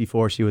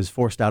 1954 she was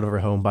forced out of her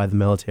home by the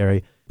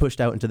military, pushed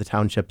out into the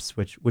townships,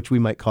 which we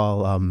might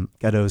call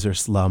ghettos or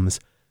slums,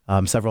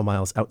 several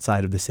miles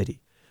outside of the city.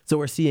 So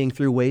we're seeing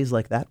through ways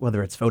like that,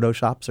 whether it's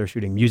photoshops or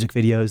shooting music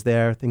videos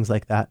there, things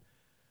like that,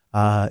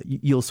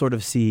 you'll sort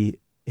of see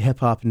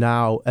hip-hop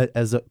now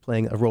as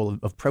playing a role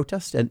of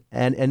protest and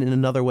in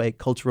another way,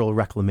 cultural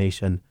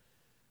reclamation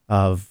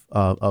of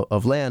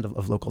land,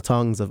 of local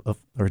tongues, of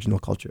original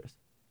cultures.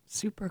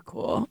 Super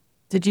cool.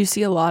 Did you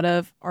see a lot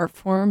of art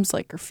forms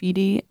like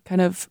graffiti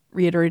kind of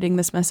reiterating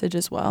this message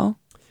as well?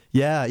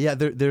 Yeah.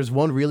 There's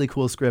one really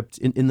cool script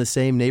in the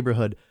same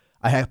neighborhood.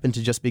 I happened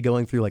to just be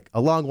going through like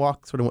a long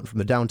walk, sort of went from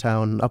the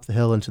downtown up the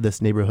hill into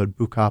this neighborhood,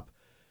 Bukop.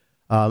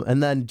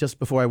 And then just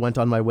before I went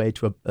on my way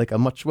to a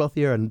much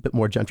wealthier and a bit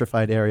more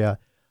gentrified area,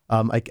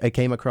 I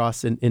came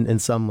across in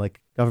some like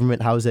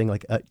government housing,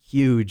 like a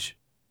huge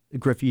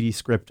graffiti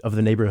script of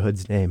the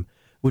neighborhood's name,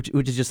 which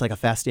is just like a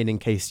fascinating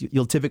case.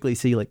 You'll typically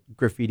see like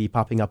graffiti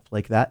popping up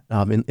like that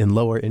in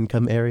lower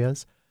income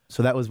areas.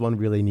 So that was one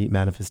really neat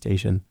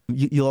manifestation.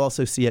 You'll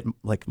also see it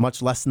like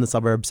much less in the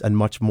suburbs and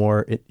much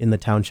more in the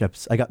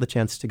townships. I got the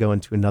chance to go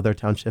into another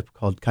township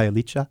called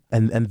Khayelitsha,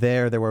 and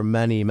there were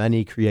many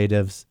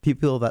creatives,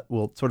 people that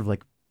will sort of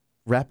like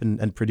rap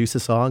and produce a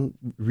song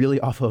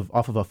really off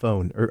of a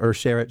phone or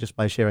share it just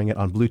by sharing it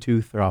on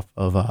Bluetooth or off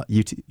of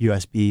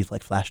USB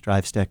like flash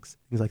drive sticks,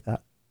 things like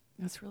that.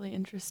 That's really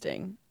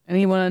interesting.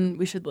 Anyone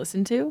we should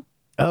listen to?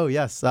 Oh,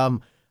 yes.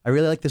 I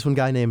really like this one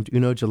guy named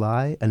Uno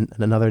July and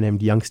another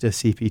named Youngsta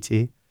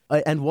CPT.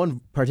 And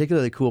one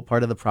particularly cool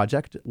part of the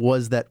project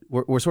was that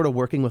we're sort of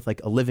working with like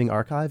a living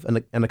archive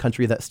and a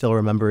country that still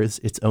remembers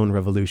its own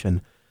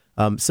revolution.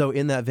 So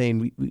in that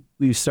vein,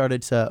 we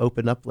started to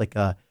open up like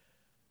a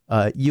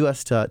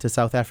U.S. to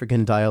South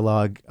African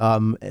dialogue.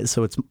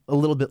 So it's a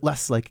little bit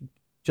less like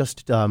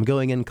just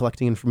going in,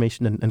 collecting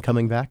information and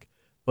coming back,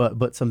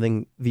 but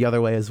something the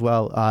other way as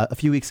well. A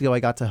few weeks ago, I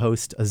got to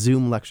host a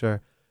Zoom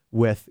lecture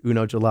with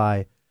Uno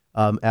July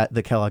at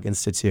the Kellogg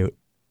Institute.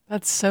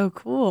 That's so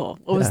cool.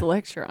 What was Yeah. the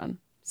lecture on?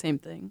 Same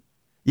thing.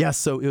 Yeah,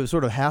 so it was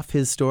sort of half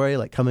his story,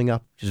 like coming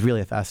up, which is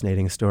really a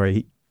fascinating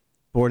story.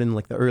 Born in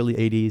like the early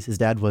 '80s, his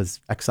dad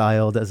was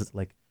exiled as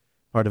like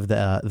part of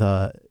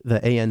the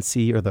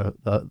ANC, or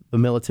the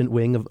militant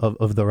wing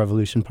of the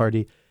Revolution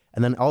Party,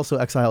 and then also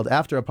exiled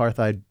after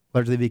apartheid,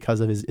 largely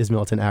because of his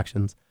militant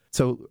actions.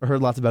 So I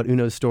heard lots about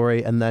Uno's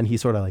story, and then he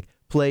sort of like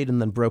played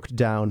and then broke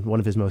down one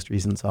of his most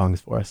recent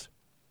songs for us.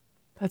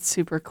 That's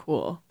super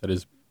cool. That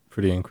is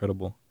pretty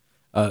incredible.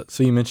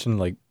 So you mentioned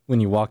like when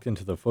you walked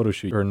into the photo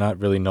shoot, or not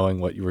really knowing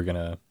what you were going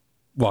to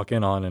walk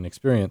in on and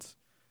experience.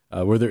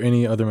 Were there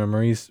any other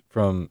memories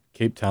from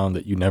Cape Town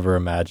that you never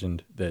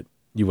imagined that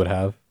you would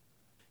have?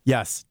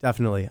 Yes,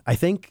 definitely. I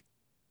think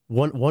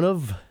one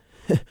of,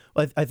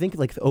 I think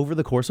like over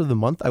the course of the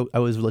month, I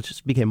was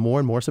just became more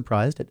and more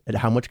surprised at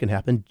how much can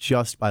happen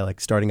just by like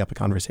starting up a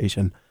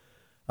conversation.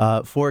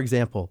 For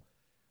example,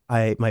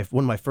 one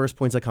of my first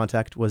points of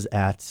contact was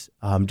at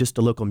just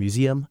a local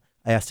museum.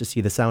 I asked to see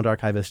the sound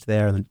archivist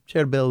there, and then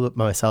shared a bit with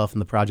myself and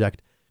the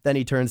project. Then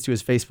he turns to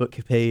his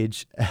Facebook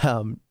page,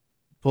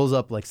 pulls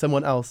up like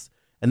someone else,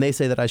 and they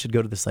say that I should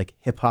go to this like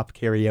hip hop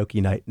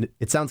karaoke night. And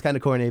it sounds kind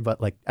of corny,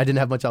 but like I didn't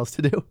have much else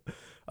to do.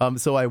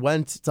 So I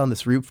went. It's on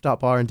this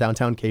rooftop bar in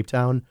downtown Cape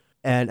Town,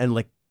 and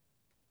like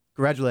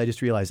gradually I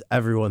just realized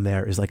everyone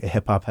there is like a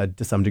hip hop head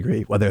to some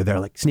degree, whether they're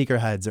like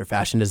sneakerheads or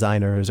fashion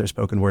designers or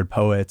spoken word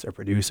poets or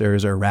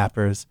producers or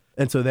rappers.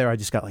 And so there I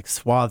just got like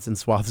swaths and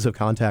swaths of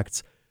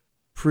contacts,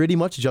 pretty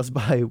much just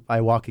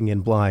by walking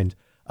in blind.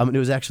 And it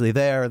was actually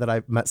there that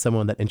I met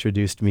someone that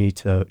introduced me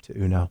to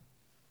Uno.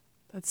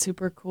 That's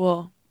super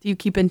cool. Do you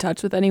keep in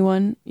touch with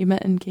anyone you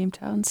met in Cape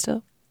Town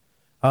still?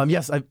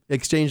 Yes, I've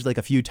exchanged like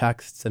a few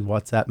texts and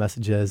WhatsApp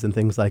messages and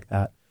things like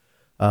that.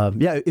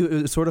 It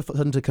was sort of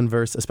fun to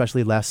converse,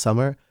 especially last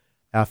summer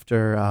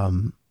after a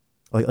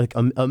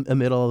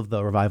middle of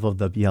the revival of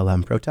the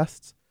BLM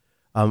protests.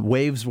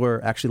 Waves were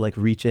actually like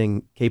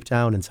reaching Cape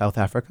Town in South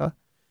Africa,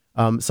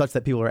 such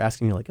that people were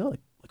asking me like, oh,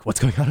 like what's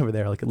going on over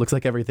there? Like it looks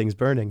like everything's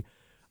burning.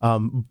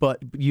 But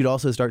you'd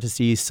also start to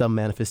see some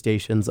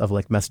manifestations of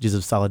like messages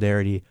of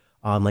solidarity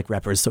on like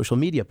rappers' social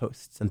media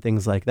posts and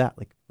things like that.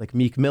 Like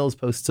Meek Mill's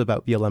posts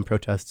about BLM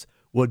protests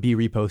would be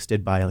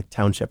reposted by like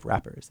township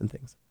rappers and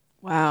things.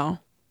 Wow,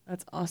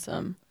 that's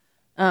awesome.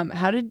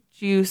 How did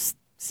you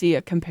see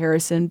a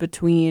comparison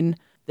between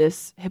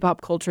this hip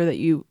hop culture that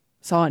you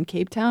saw in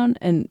Cape Town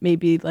and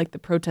maybe like the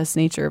protest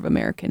nature of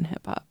American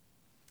hip hop?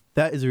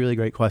 That is a really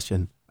great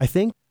question. I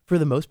think for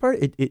the most part,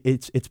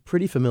 it's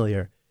pretty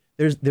familiar.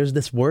 There's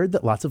this word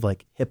that lots of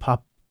like hip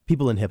hop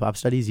people in hip hop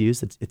studies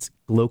use. It's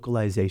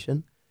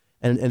glocalization,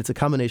 and it's a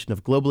combination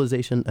of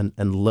globalization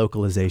and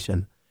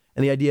localization.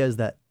 And the idea is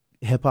that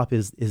hip hop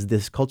is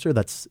this culture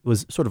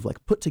was sort of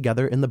like put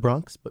together in the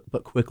Bronx,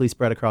 but quickly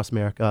spread across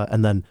America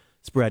and then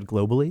spread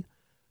globally.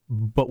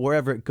 But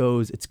wherever it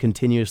goes, it's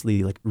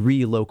continuously like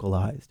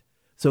relocalized.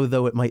 So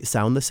though it might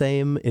sound the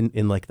same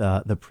in like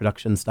the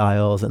production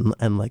styles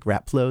and like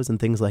rap flows and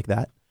things like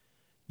that,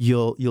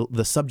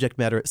 the subject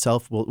matter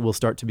itself will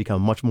start to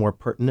become much more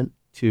pertinent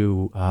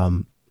to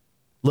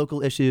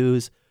local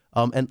issues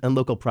and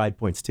local pride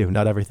points too.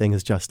 Not everything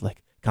is just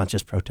like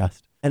conscious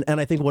protest.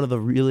 And I think one of the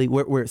really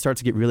where it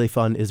starts to get really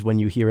fun is when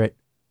you hear it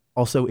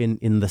also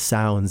in the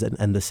sounds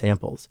and the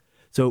samples.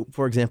 So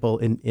for example,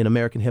 in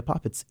American hip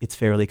hop, it's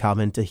fairly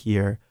common to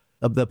hear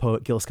the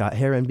poet Gil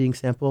Scott-Heron being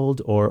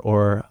sampled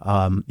or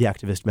the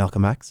activist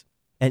Malcolm X.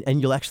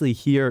 And you'll actually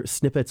hear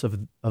snippets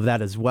of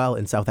that as well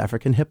in South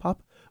African hip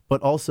hop,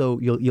 but also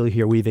you'll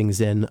hear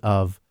weavings in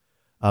of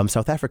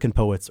South African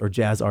poets or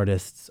jazz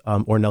artists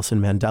or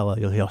Nelson Mandela.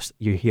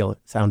 You'll hear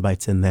sound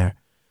bites in there.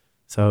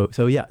 So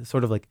yeah,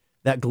 sort of like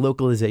that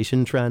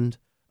glocalization trend,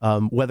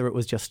 whether it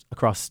was just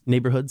across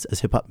neighborhoods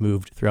as hip hop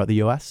moved throughout the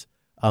U.S.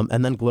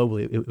 And then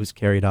globally it was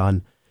carried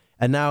on.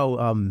 And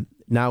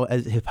now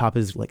as hip hop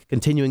is like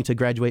continuing to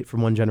graduate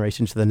from one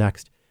generation to the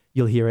next,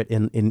 you'll hear it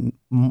in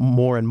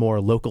more and more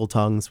local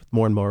tongues with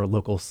more and more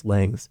local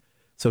slangs.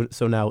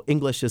 So now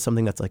English is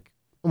something that's like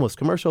almost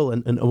commercial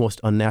and almost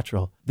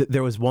unnatural.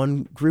 There was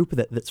one group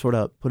that sort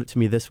of put it to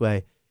me this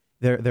way.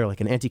 They're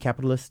like an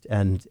anti-capitalist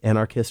and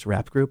anarchist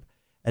rap group,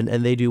 and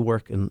they do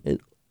work in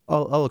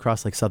all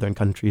across like southern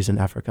countries in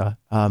Africa.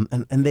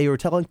 And they were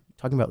talking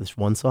about this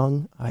one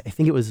song. I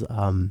think it was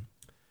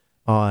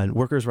on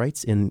workers'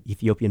 rights in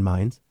Ethiopian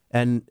mines.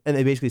 And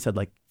they basically said,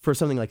 like, for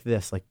something like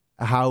this, like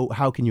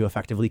how can you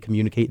effectively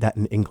communicate that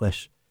in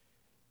English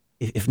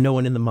if no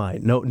one in the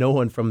mine, no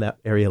one from that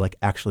area like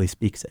actually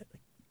speaks it?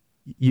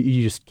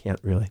 You just can't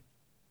really.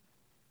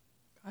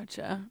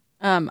 Gotcha.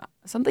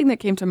 Something that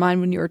came to mind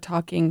when you were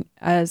talking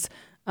as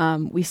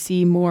we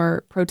see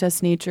more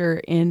protest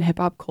nature in hip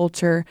hop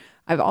culture.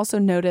 I've also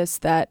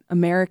noticed that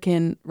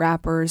American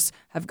rappers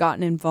have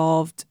gotten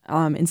involved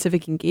in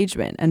civic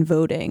engagement and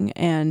voting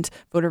and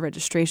voter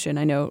registration.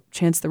 I know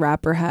Chance the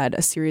Rapper had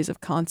a series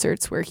of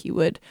concerts where he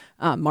would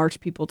march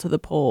people to the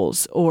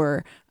polls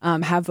or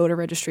have voter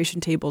registration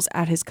tables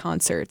at his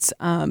concerts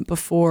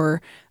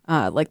before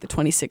like the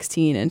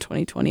 2016 and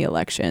 2020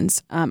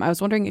 elections. I was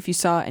wondering if you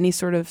saw any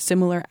sort of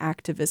similar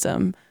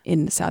activism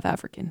in South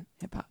African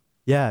hip hop.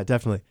 Yeah,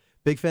 definitely.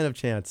 Big fan of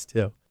Chance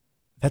too.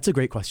 That's a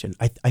great question.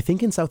 I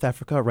think in South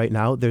Africa right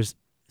now, there's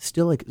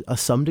still like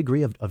some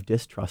degree of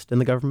distrust in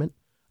the government.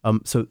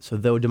 So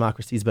though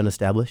democracy has been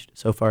established,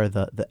 so far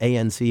the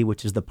ANC,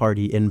 which is the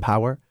party in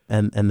power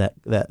and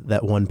that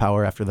won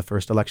power after the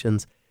first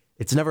elections,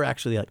 it's never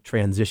actually like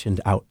transitioned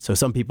out. So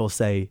some people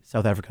say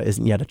South Africa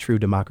isn't yet a true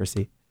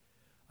democracy.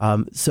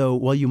 So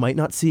while you might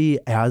not see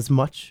as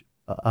much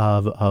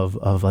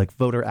of like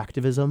voter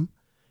activism,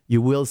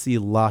 you will see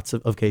lots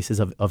of cases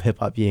of hip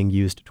hop being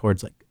used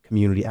towards like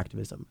community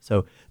activism.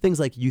 So things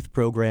like youth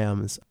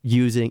programs,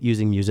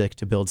 using music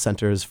to build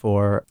centers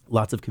for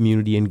lots of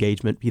community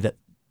engagement, be that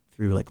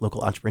through like local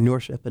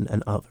entrepreneurship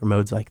and other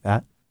modes like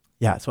that.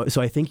 Yeah, so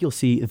I think you'll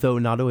see, though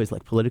not always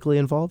like politically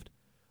involved,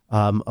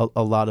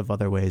 a lot of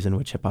other ways in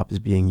which hip hop is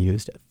being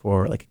used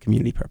for like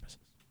community purposes.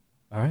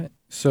 All right.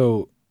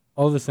 So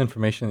all this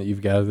information that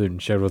you've gathered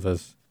and shared with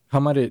us, how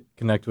might it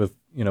connect with,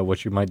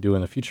 what you might do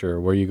in the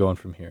future? Where are you going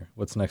from here?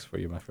 What's next for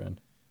you, my friend?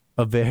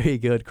 A very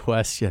good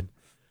question.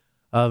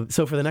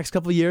 So for the next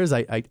couple of years,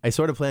 I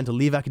sort of plan to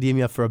leave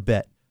academia for a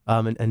bit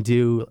and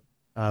do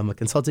a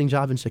consulting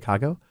job in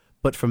Chicago.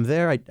 But from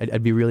there,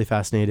 I'd be really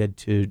fascinated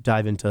to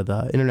dive into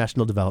the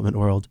international development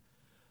world.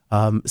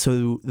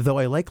 So though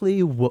I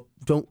likely for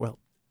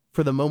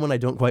the moment, I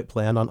don't quite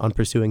plan on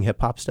pursuing hip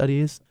hop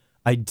studies,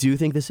 I do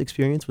think this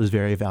experience was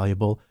very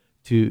valuable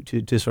to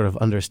sort of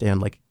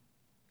understand like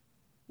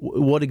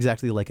what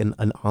exactly like an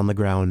on the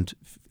ground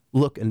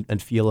look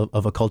and feel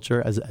of a culture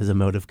as a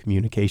mode of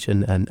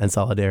communication and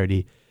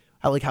solidarity,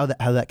 how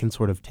that can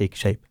sort of take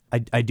shape.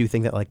 I do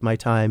think that like my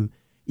time,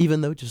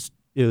 even though just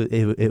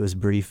it was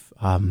brief,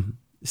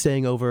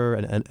 staying over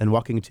and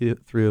walking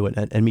through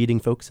and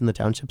meeting folks in the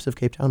townships of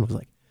Cape Town was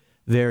like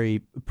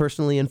very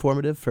personally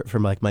informative for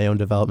like my own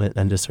development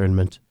and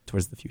discernment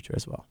towards the future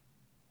as well.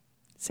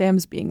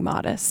 Sam's being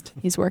modest.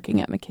 He's working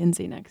at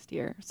McKinsey next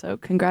year. So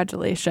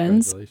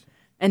congratulations.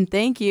 And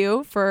thank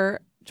you for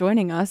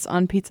joining us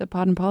on Pizza,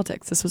 Pod, and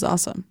Politics. This was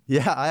awesome.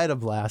 Yeah, I had a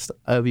blast.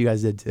 I hope you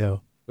guys did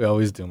too. We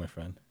always do, my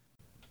friend.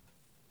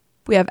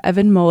 We have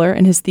Evan Muller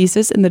and his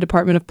thesis in the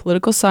Department of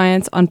Political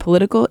Science on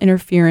political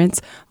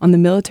interference on the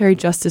military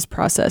justice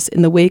process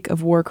in the wake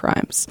of war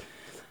crimes.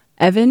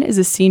 Evan is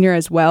a senior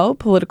as well,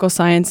 political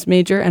science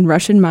major and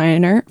Russian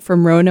minor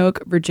from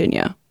Roanoke,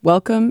 Virginia.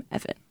 Welcome,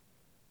 Evan.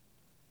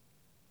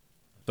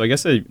 So I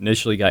guess I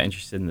initially got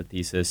interested in the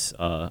thesis.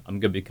 I'm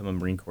going to become a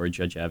Marine Corps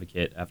judge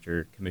advocate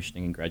after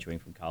commissioning and graduating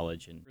from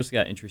college. And first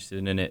got interested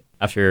in it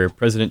after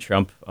President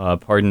Trump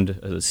pardoned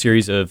a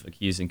series of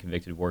accused and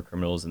convicted war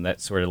criminals, and that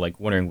sort of like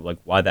wondering like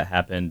why that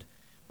happened,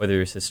 whether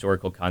there's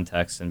historical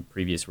context and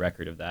previous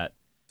record of that.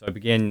 So I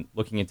began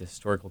looking into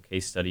historical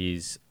case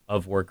studies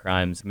of war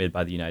crimes committed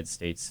by the United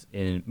States,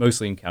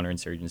 mostly in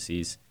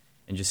counterinsurgencies,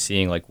 and just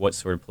seeing like what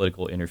sort of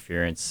political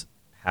interference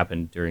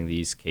happened during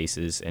these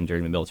cases and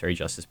during the military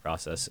justice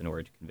process in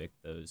order to commit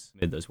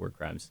those war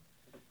crimes.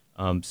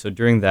 So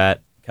during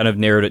that, kind of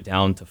narrowed it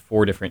down to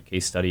 4 different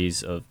case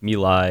studies of My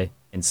Lai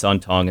and Son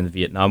Tong in the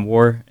Vietnam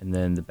War, and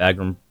then the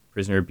Bagram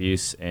prisoner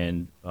abuse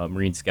and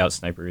Marine scout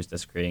snipers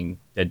desecrating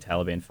dead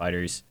Taliban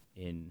fighters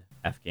in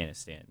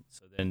Afghanistan.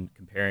 So then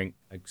comparing,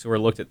 I sort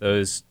of looked at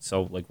those,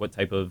 so like what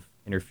type of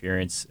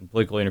interference and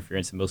political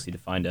interference are mostly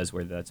defined as,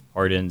 whether that's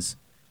pardons,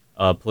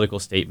 political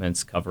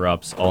statements,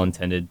 cover-ups, all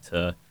intended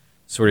to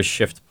sort of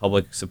shift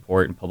public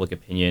support and public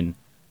opinion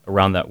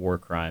around that war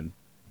crime.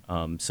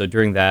 So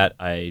during that,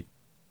 I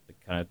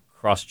kind of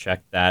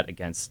cross-checked that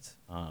against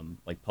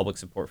like public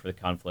support for the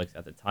conflict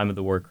at the time of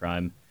the war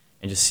crime,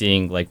 and just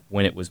seeing like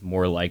when it was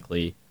more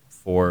likely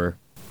for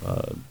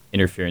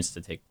interference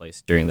to take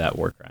place during that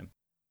war crime.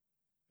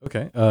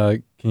 Okay.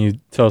 Can you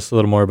tell us a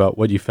little more about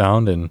what you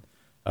found, and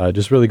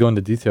just really go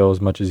into detail as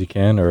much as you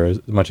can or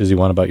as much as you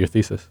want about your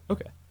thesis?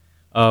 Okay.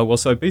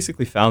 So I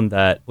basically found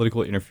that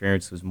political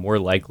interference was more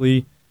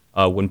likely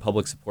when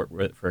public support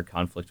for a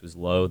conflict was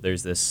low.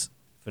 There's this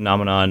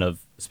phenomenon of,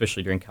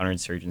 especially during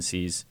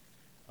counterinsurgencies,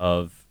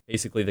 of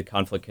basically the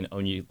conflict can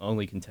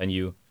only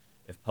continue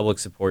if public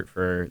support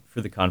for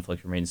the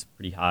conflict remains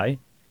pretty high.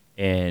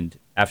 And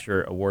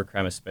after a war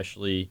crime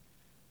especially,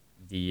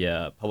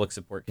 the public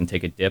support can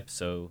take a dip.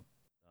 So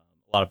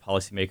a lot of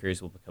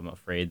policymakers will become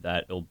afraid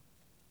that it'll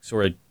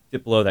sort of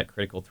dip below that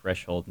critical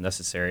threshold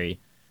necessary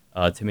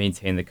to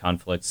maintain the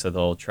conflict. So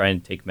they'll try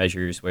and take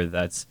measures, whether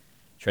that's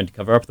trying to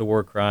cover up the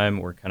war crime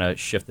or kind of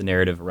shift the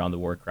narrative around the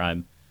war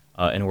crime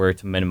in order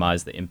to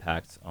minimize the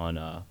impact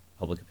on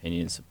public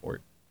opinion and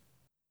support.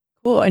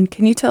 Cool. And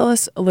can you tell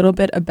us a little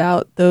bit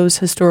about those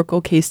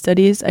historical case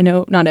studies? I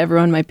know not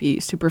everyone might be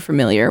super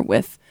familiar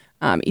with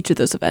each of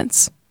those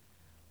events.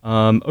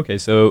 Okay,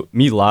 so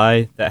My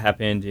Lai, that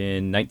happened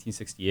in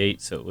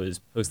 1968. So it was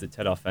post the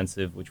Tet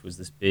Offensive, which was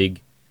this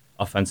big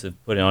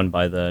offensive put on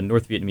by the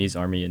North Vietnamese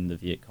Army and the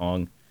Viet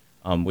Cong,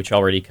 which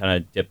already kind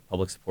of dipped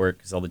public support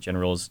because all the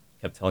generals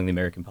kept telling the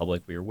American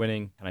public we were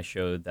winning. Kind of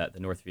showed that the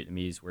North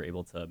Vietnamese were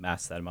able to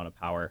amass that amount of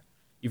power.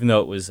 Even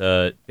though it was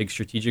a big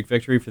strategic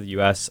victory for the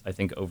U.S., I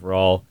think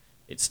overall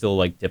it still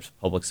like dipped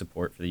public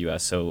support for the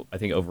U.S. So I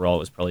think overall it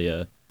was probably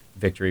a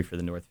victory for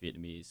the North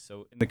Vietnamese.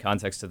 So in the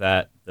context of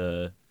that,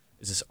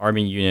 this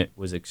army unit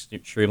was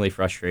extremely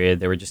frustrated.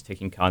 They were just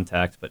taking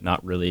contact, but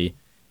not really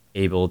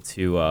able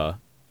to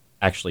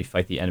actually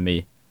fight the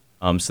enemy.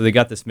 So they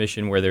got this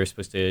mission where they were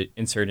supposed to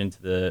insert into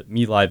the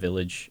My Lai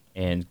village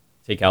and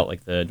take out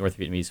like the North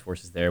Vietnamese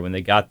forces there. When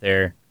they got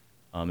there,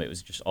 it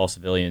was just all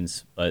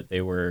civilians, but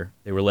they were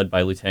led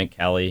by Lieutenant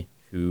Calley,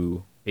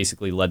 who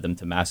basically led them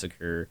to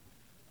massacre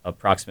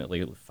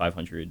approximately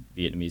 500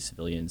 Vietnamese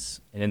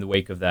civilians. And in the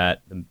wake of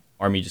that, the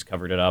army just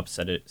covered it up,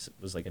 said it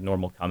was like a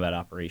normal combat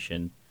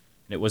operation.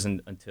 And it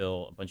wasn't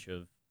until a bunch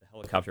of the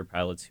helicopter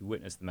pilots who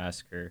witnessed the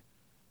massacre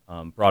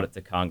brought it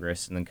to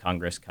Congress, and then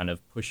Congress kind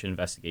of pushed an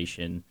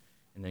investigation,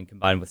 and then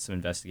combined with some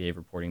investigative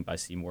reporting by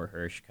Seymour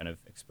Hersh, kind of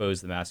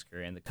exposed the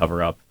massacre and the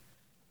cover-up,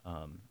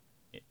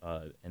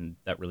 and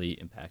that really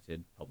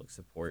impacted public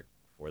support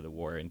for the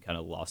war and kind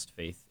of lost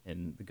faith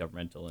in the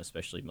governmental and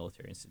especially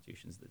military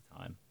institutions at the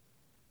time.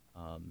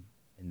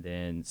 And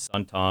then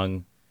Son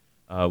Tong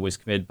was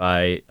committed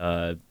by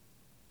a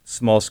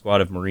small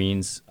squad of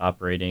Marines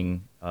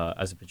operating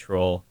as a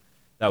patrol.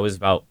 That was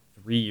about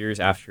 3 years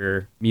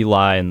after My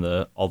Lai and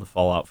all the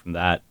fallout from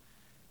that.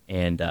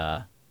 And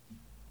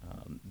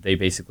they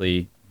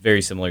basically,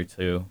 very similar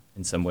to,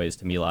 in some ways,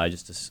 to My Lai,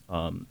 just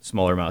a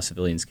smaller amount of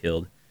civilians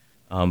killed.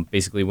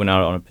 Basically went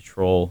out on a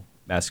patrol,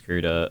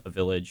 massacred a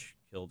village,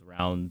 killed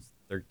around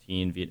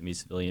 13 Vietnamese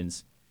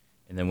civilians,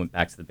 and then went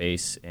back to the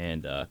base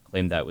and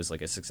claimed that was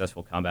like a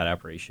successful combat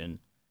operation.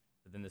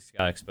 But then this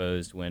got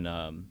exposed when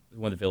one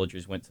of the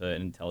villagers went to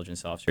an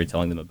intelligence officer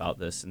telling them about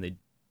this, and the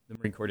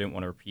Marine Corps didn't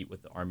want to repeat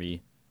what the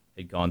Army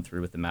had gone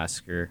through with the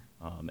massacre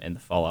and the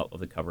fallout of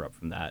the cover-up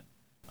from that.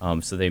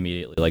 So they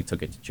immediately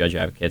took it to judge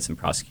advocates and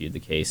prosecuted the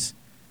case.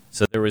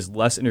 So there was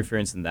less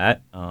interference in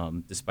that,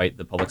 despite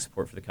the public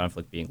support for the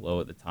conflict being low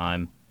at the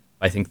time.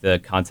 I think the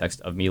context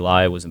of My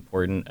Lai was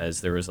important,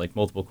 as there was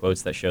multiple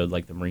quotes that showed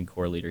the Marine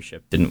Corps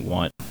leadership didn't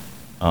want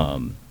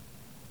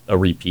a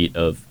repeat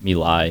of My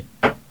Lai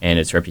and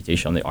its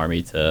reputation on the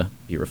Army to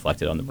be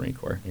reflected on the Marine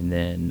Corps. And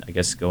then I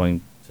guess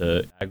going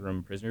to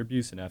Bagram prisoner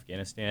abuse in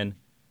Afghanistan,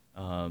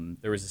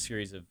 there was a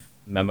series of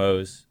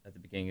memos at the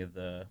beginning of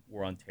the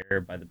War on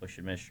Terror by the Bush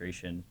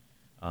administration,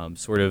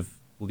 sort of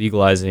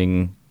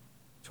legalizing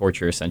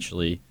torture,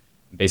 essentially,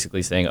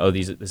 basically saying,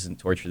 this isn't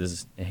torture, this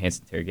is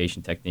enhanced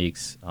interrogation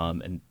techniques,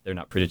 and they're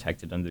not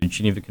protected under the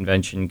Geneva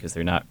Convention because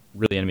they're not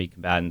really enemy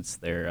combatants,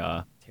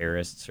 they're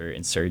terrorists or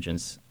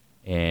insurgents.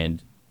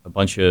 And a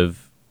bunch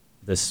of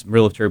this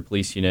military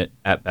police unit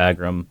at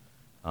Bagram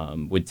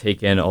would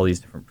take in all these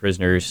different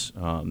prisoners,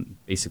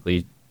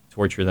 basically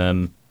torture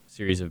them,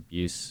 series of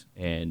abuse,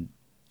 and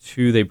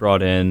 2 they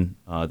brought in,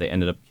 they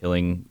ended up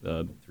killing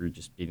through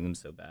just beating them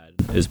so bad.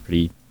 It was a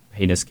pretty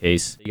heinous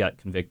case. He got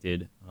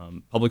convicted.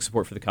 Public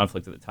support for the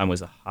conflict at the time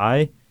was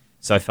high,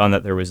 so I found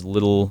that there was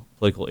little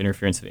political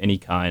interference of any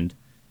kind,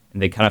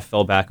 and they kind of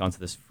fell back onto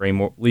this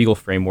legal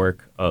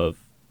framework of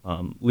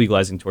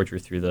legalizing torture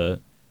through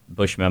the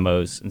Bush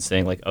memos and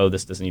saying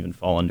this doesn't even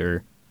fall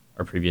under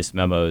our previous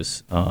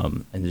memos,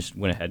 and just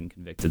went ahead and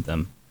convicted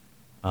them.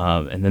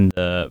 And then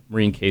the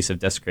Marine case of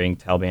desecrating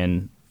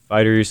Taliban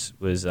fighters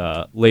was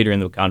later in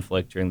the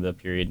conflict during the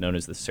period known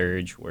as the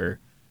Surge, where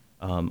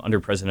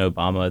under President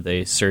Obama,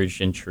 they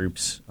surged in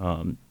troops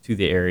to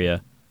the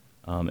area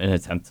in an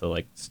attempt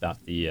to stop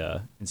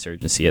the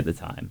insurgency at the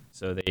time.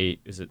 So it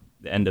was at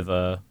the end of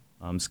a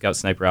scout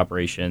sniper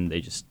operation. They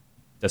just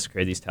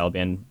desecrated these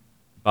Taliban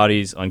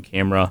bodies on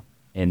camera,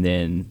 and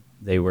then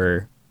they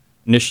were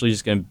initially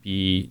just going to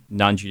be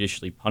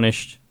non-judicially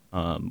punished,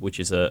 which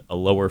is a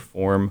lower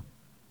form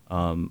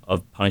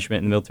of punishment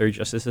in the military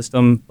justice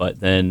system. But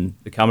then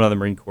the Commandant of the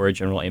Marine Corps,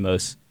 General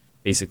Amos,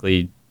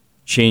 basically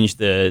changed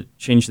the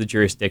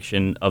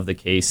jurisdiction of the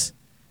case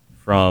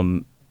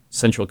from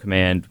Central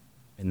Command,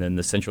 and then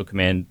the Central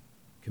Command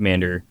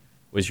commander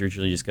was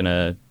usually just going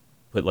to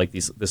put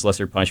this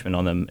lesser punishment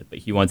on them, but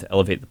he wanted to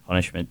elevate the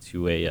punishment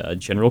to a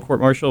general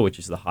court-martial, which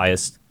is the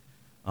highest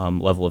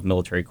level of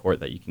military court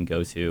that you can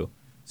go to.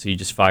 So he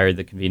just fired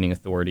the convening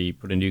authority,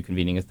 put a new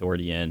convening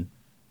authority in,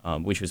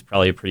 which was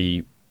probably a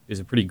pretty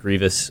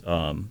grievous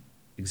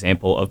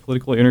example of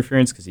political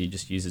interference, because he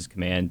just used his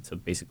command to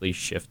basically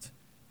shift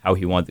how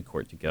he wanted the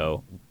court to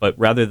go. But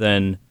rather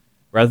than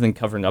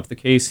covering up the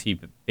case, he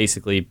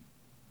basically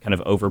kind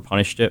of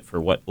over-punished it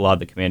for what a lot of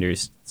the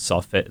commanders saw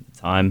fit at the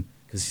time,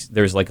 because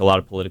there's a lot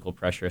of political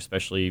pressure,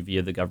 especially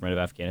via the government of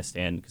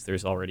Afghanistan, because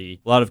there's already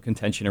a lot of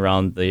contention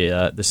around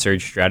the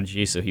surge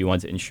strategy. So he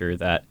wanted to ensure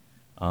that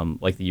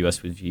the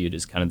U.S. was viewed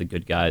as kind of the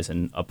good guys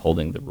and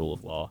upholding the rule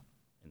of law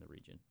in the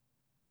region.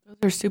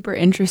 Those are super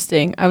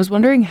interesting. I was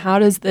wondering, how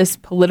does this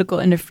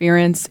political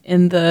interference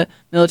in the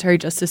military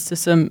justice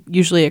system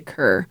usually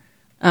occur?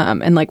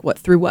 And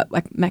through what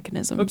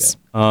mechanisms?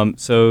 Okay.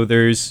 So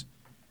there's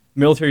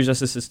military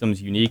justice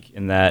system's unique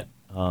in that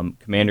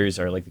commanders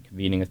are like the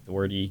convening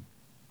authority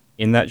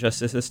in that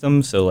justice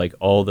system. So like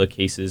all the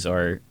cases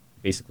are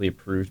basically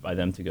approved by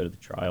them to go to the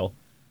trial.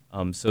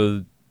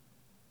 So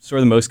sort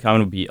of the most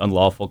common would be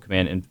unlawful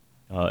command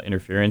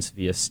interference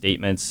via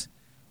statements,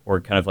 or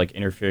kind of like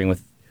interfering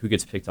with who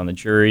gets picked on the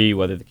jury,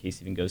 whether the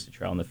case even goes to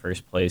trial in the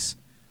first place.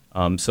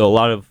 So a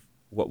lot of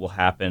what will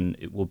happen,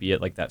 it will be at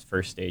like that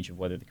first stage of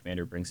whether the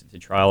commander brings it to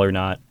trial or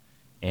not,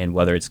 and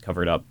whether it's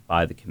covered up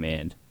by the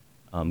command,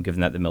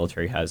 given that the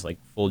military has like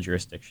full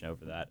jurisdiction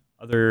over that.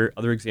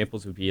 Other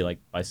examples would be like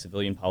by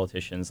civilian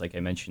politicians, like I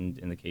mentioned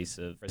in the case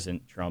of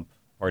President Trump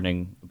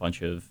pardoning a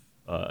bunch of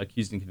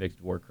accused and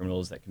convicted war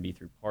criminals. That can be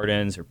through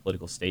pardons or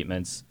political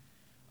statements.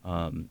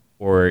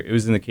 Or it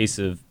was in the case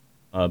of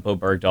Bo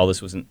Bergdahl.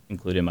 This wasn't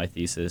included in my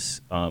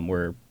thesis,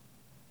 where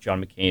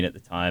John McCain at the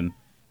time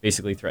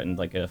basically threatened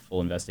like a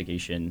full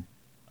investigation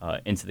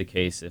into the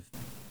case if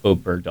Bo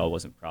Bergdahl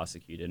wasn't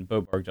prosecuted. And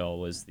Bo Bergdahl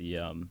was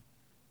the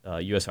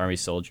U.S. Army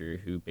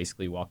soldier who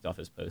basically walked off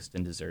his post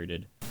and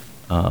deserted,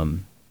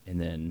 and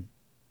then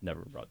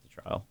never brought to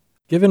trial.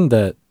 Given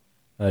that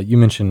you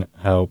mentioned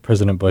how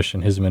President Bush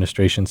and his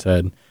administration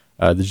said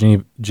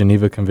the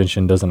Geneva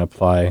Convention doesn't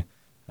apply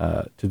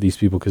to these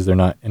people because they're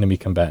not enemy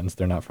combatants,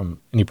 they're not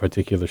from any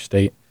particular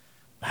state,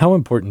 how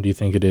important do you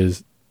think it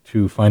is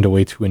to find a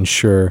way to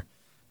ensure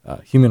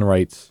human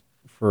rights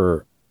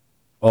for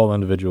all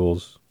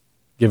individuals,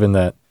 given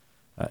that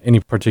any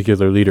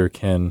particular leader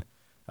can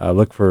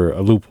look for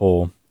a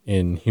loophole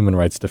in human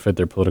rights to fit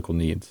their political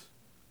needs?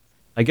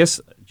 I guess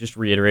just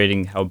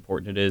reiterating how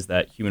important it is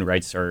that human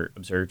rights are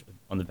observed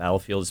on the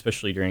battlefield,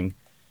 especially during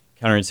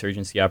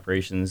counterinsurgency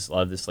operations, a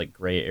lot of this like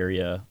gray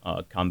area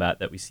combat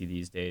that we see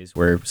these days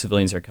where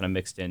civilians are kind of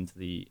mixed into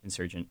the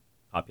insurgent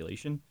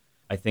population.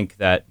 I think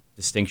that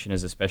distinction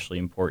is especially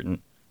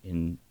important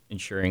in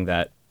ensuring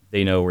that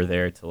they know we're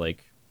there to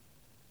like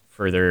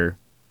further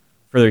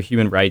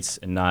human rights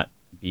and not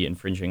be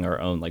infringing our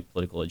own like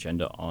political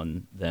agenda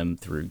on them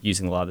through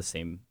using a lot of the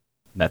same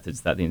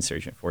methods that the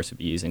insurgent force would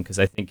be using. Because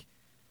I think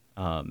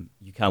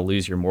you kind of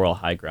lose your moral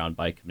high ground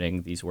by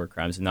committing these war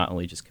crimes, and not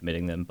only just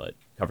committing them, but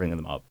covering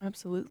them up.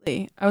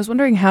 Absolutely. I was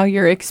wondering how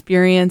your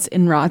experience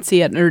in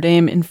ROTC at Notre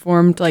Dame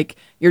informed like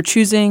your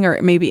choosing or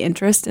maybe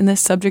interest in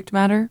this subject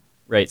matter.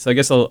 Right. So I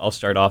guess I'll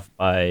start off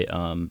by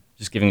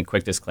just giving a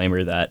quick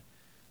disclaimer that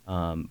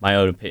my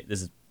own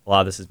opinion.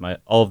 All of this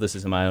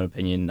is in my own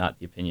opinion, not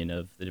the opinion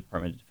of the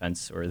Department of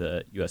Defense or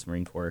the U.S.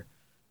 Marine Corps.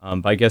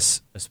 But I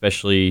guess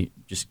especially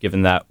just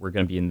given that we're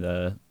going to be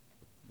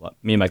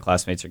me and my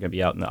classmates are going to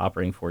be out in the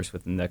operating force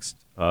within the next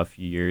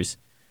few years.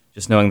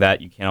 Just knowing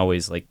that you can't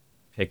always like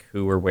pick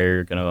who or where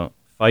you're going to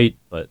fight,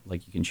 but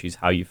like you can choose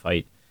how you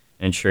fight,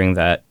 and ensuring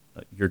that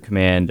your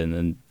command and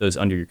then those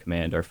under your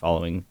command are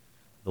following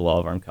the law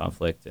of armed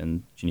conflict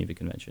and Geneva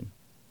Convention.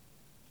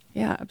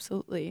 Yeah,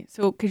 absolutely.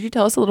 So could you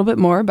tell us a little bit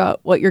more about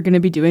what you're going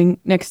to be doing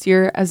next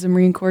year as a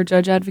Marine Corps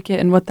judge advocate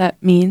and what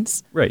that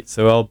means? Right.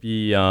 So I'll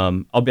be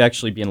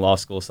actually be in law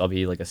school, so I'll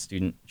be like a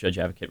student judge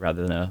advocate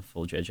rather than a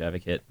full judge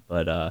advocate.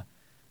 But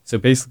so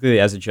basically,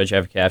 as a judge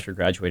advocate after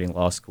graduating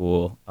law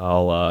school,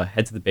 I'll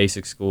head to the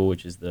basic school,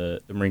 which is the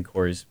Marine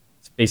Corps.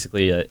 It's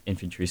basically an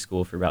infantry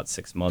school for about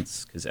 6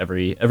 months, because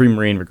every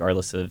Marine,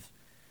 regardless of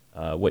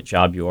what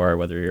job you are,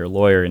 whether you're a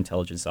lawyer,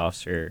 intelligence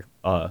officer,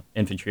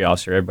 infantry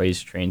officer,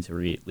 everybody's trained to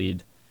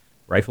lead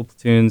rifle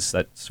platoons.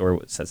 That's sort of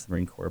what sets the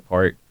Marine Corps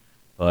apart.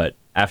 But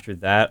after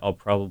that, I'll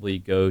probably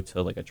go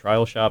to like a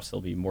trial shop. So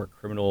it'll be more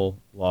criminal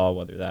law,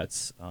 whether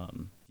that's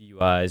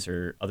DUIs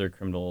or other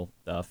criminal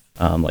stuff,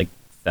 like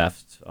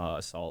theft,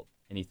 assault,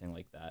 anything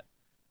like that.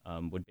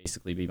 Would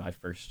basically be my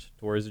first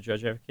tour as a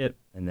judge advocate,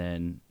 and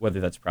then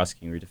whether that's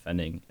prosecuting or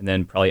defending. And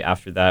then probably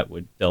after that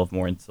would delve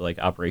more into like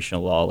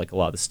operational law, like a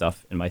lot of the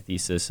stuff in my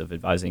thesis of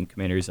advising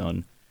commanders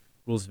on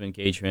rules of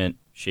engagement,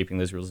 shaping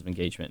those rules of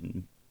engagement,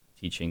 and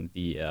teaching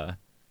the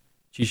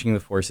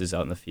forces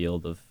out in the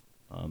field of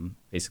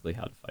basically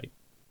how to fight.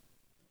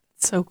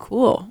 So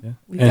cool. Yeah.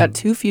 We've got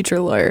 2 future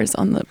lawyers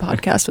on the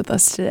podcast with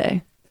us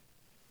today.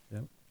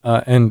 Yeah.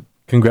 And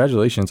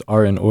congratulations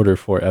are in order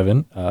for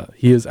Evan.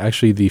 He is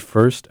actually the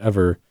first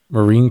ever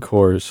Marine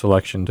Corps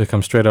selection to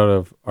come straight out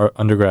of our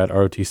undergrad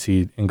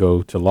ROTC and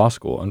go to law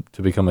school and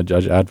to become a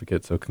judge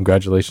advocate. So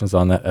congratulations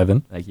on that,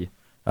 Evan. Thank you.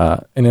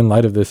 And in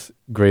light of this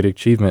great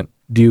achievement,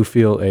 do you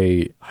feel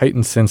a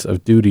heightened sense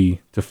of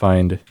duty to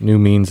find new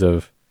means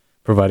of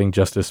providing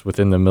justice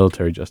within the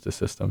military justice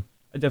system?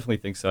 I definitely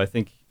think so. I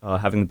think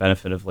having the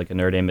benefit of like a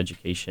Notre Dame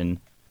education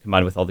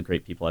combined with all the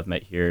great people I've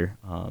met here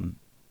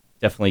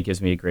definitely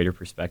gives me a greater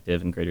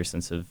perspective and greater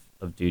sense of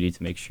duty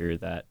to make sure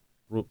that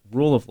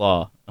rule of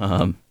law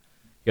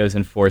goes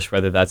in force,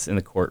 whether that's in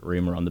the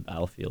courtroom or on the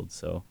battlefield.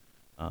 So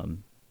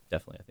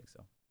definitely I think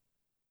so.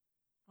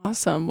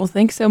 Awesome. Well,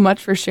 thanks so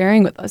much for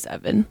sharing with us,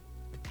 Evan.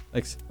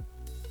 Thanks.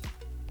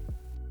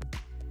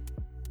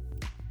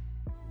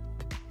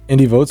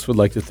 Indy Votes would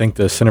like to thank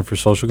the Center for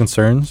Social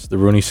Concerns, the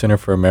Rooney Center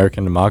for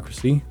American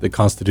Democracy, the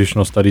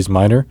Constitutional Studies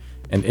minor,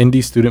 and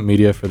Indy Student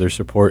Media for their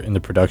support in the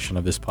production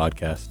of this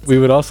podcast. We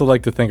would also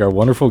like to thank our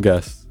wonderful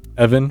guests,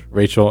 Evan,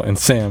 Rachel, and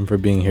Sam, for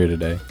being here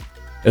today.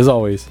 As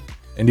always,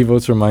 Indy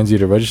Votes reminds you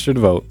to register to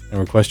vote and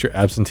request your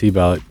absentee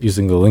ballot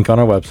using the link on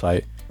our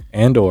website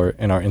and or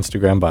in our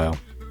Instagram bio.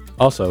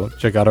 Also,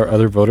 check out our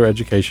other voter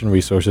education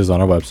resources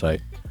on our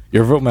website.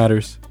 Your vote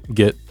matters.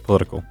 Get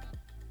political.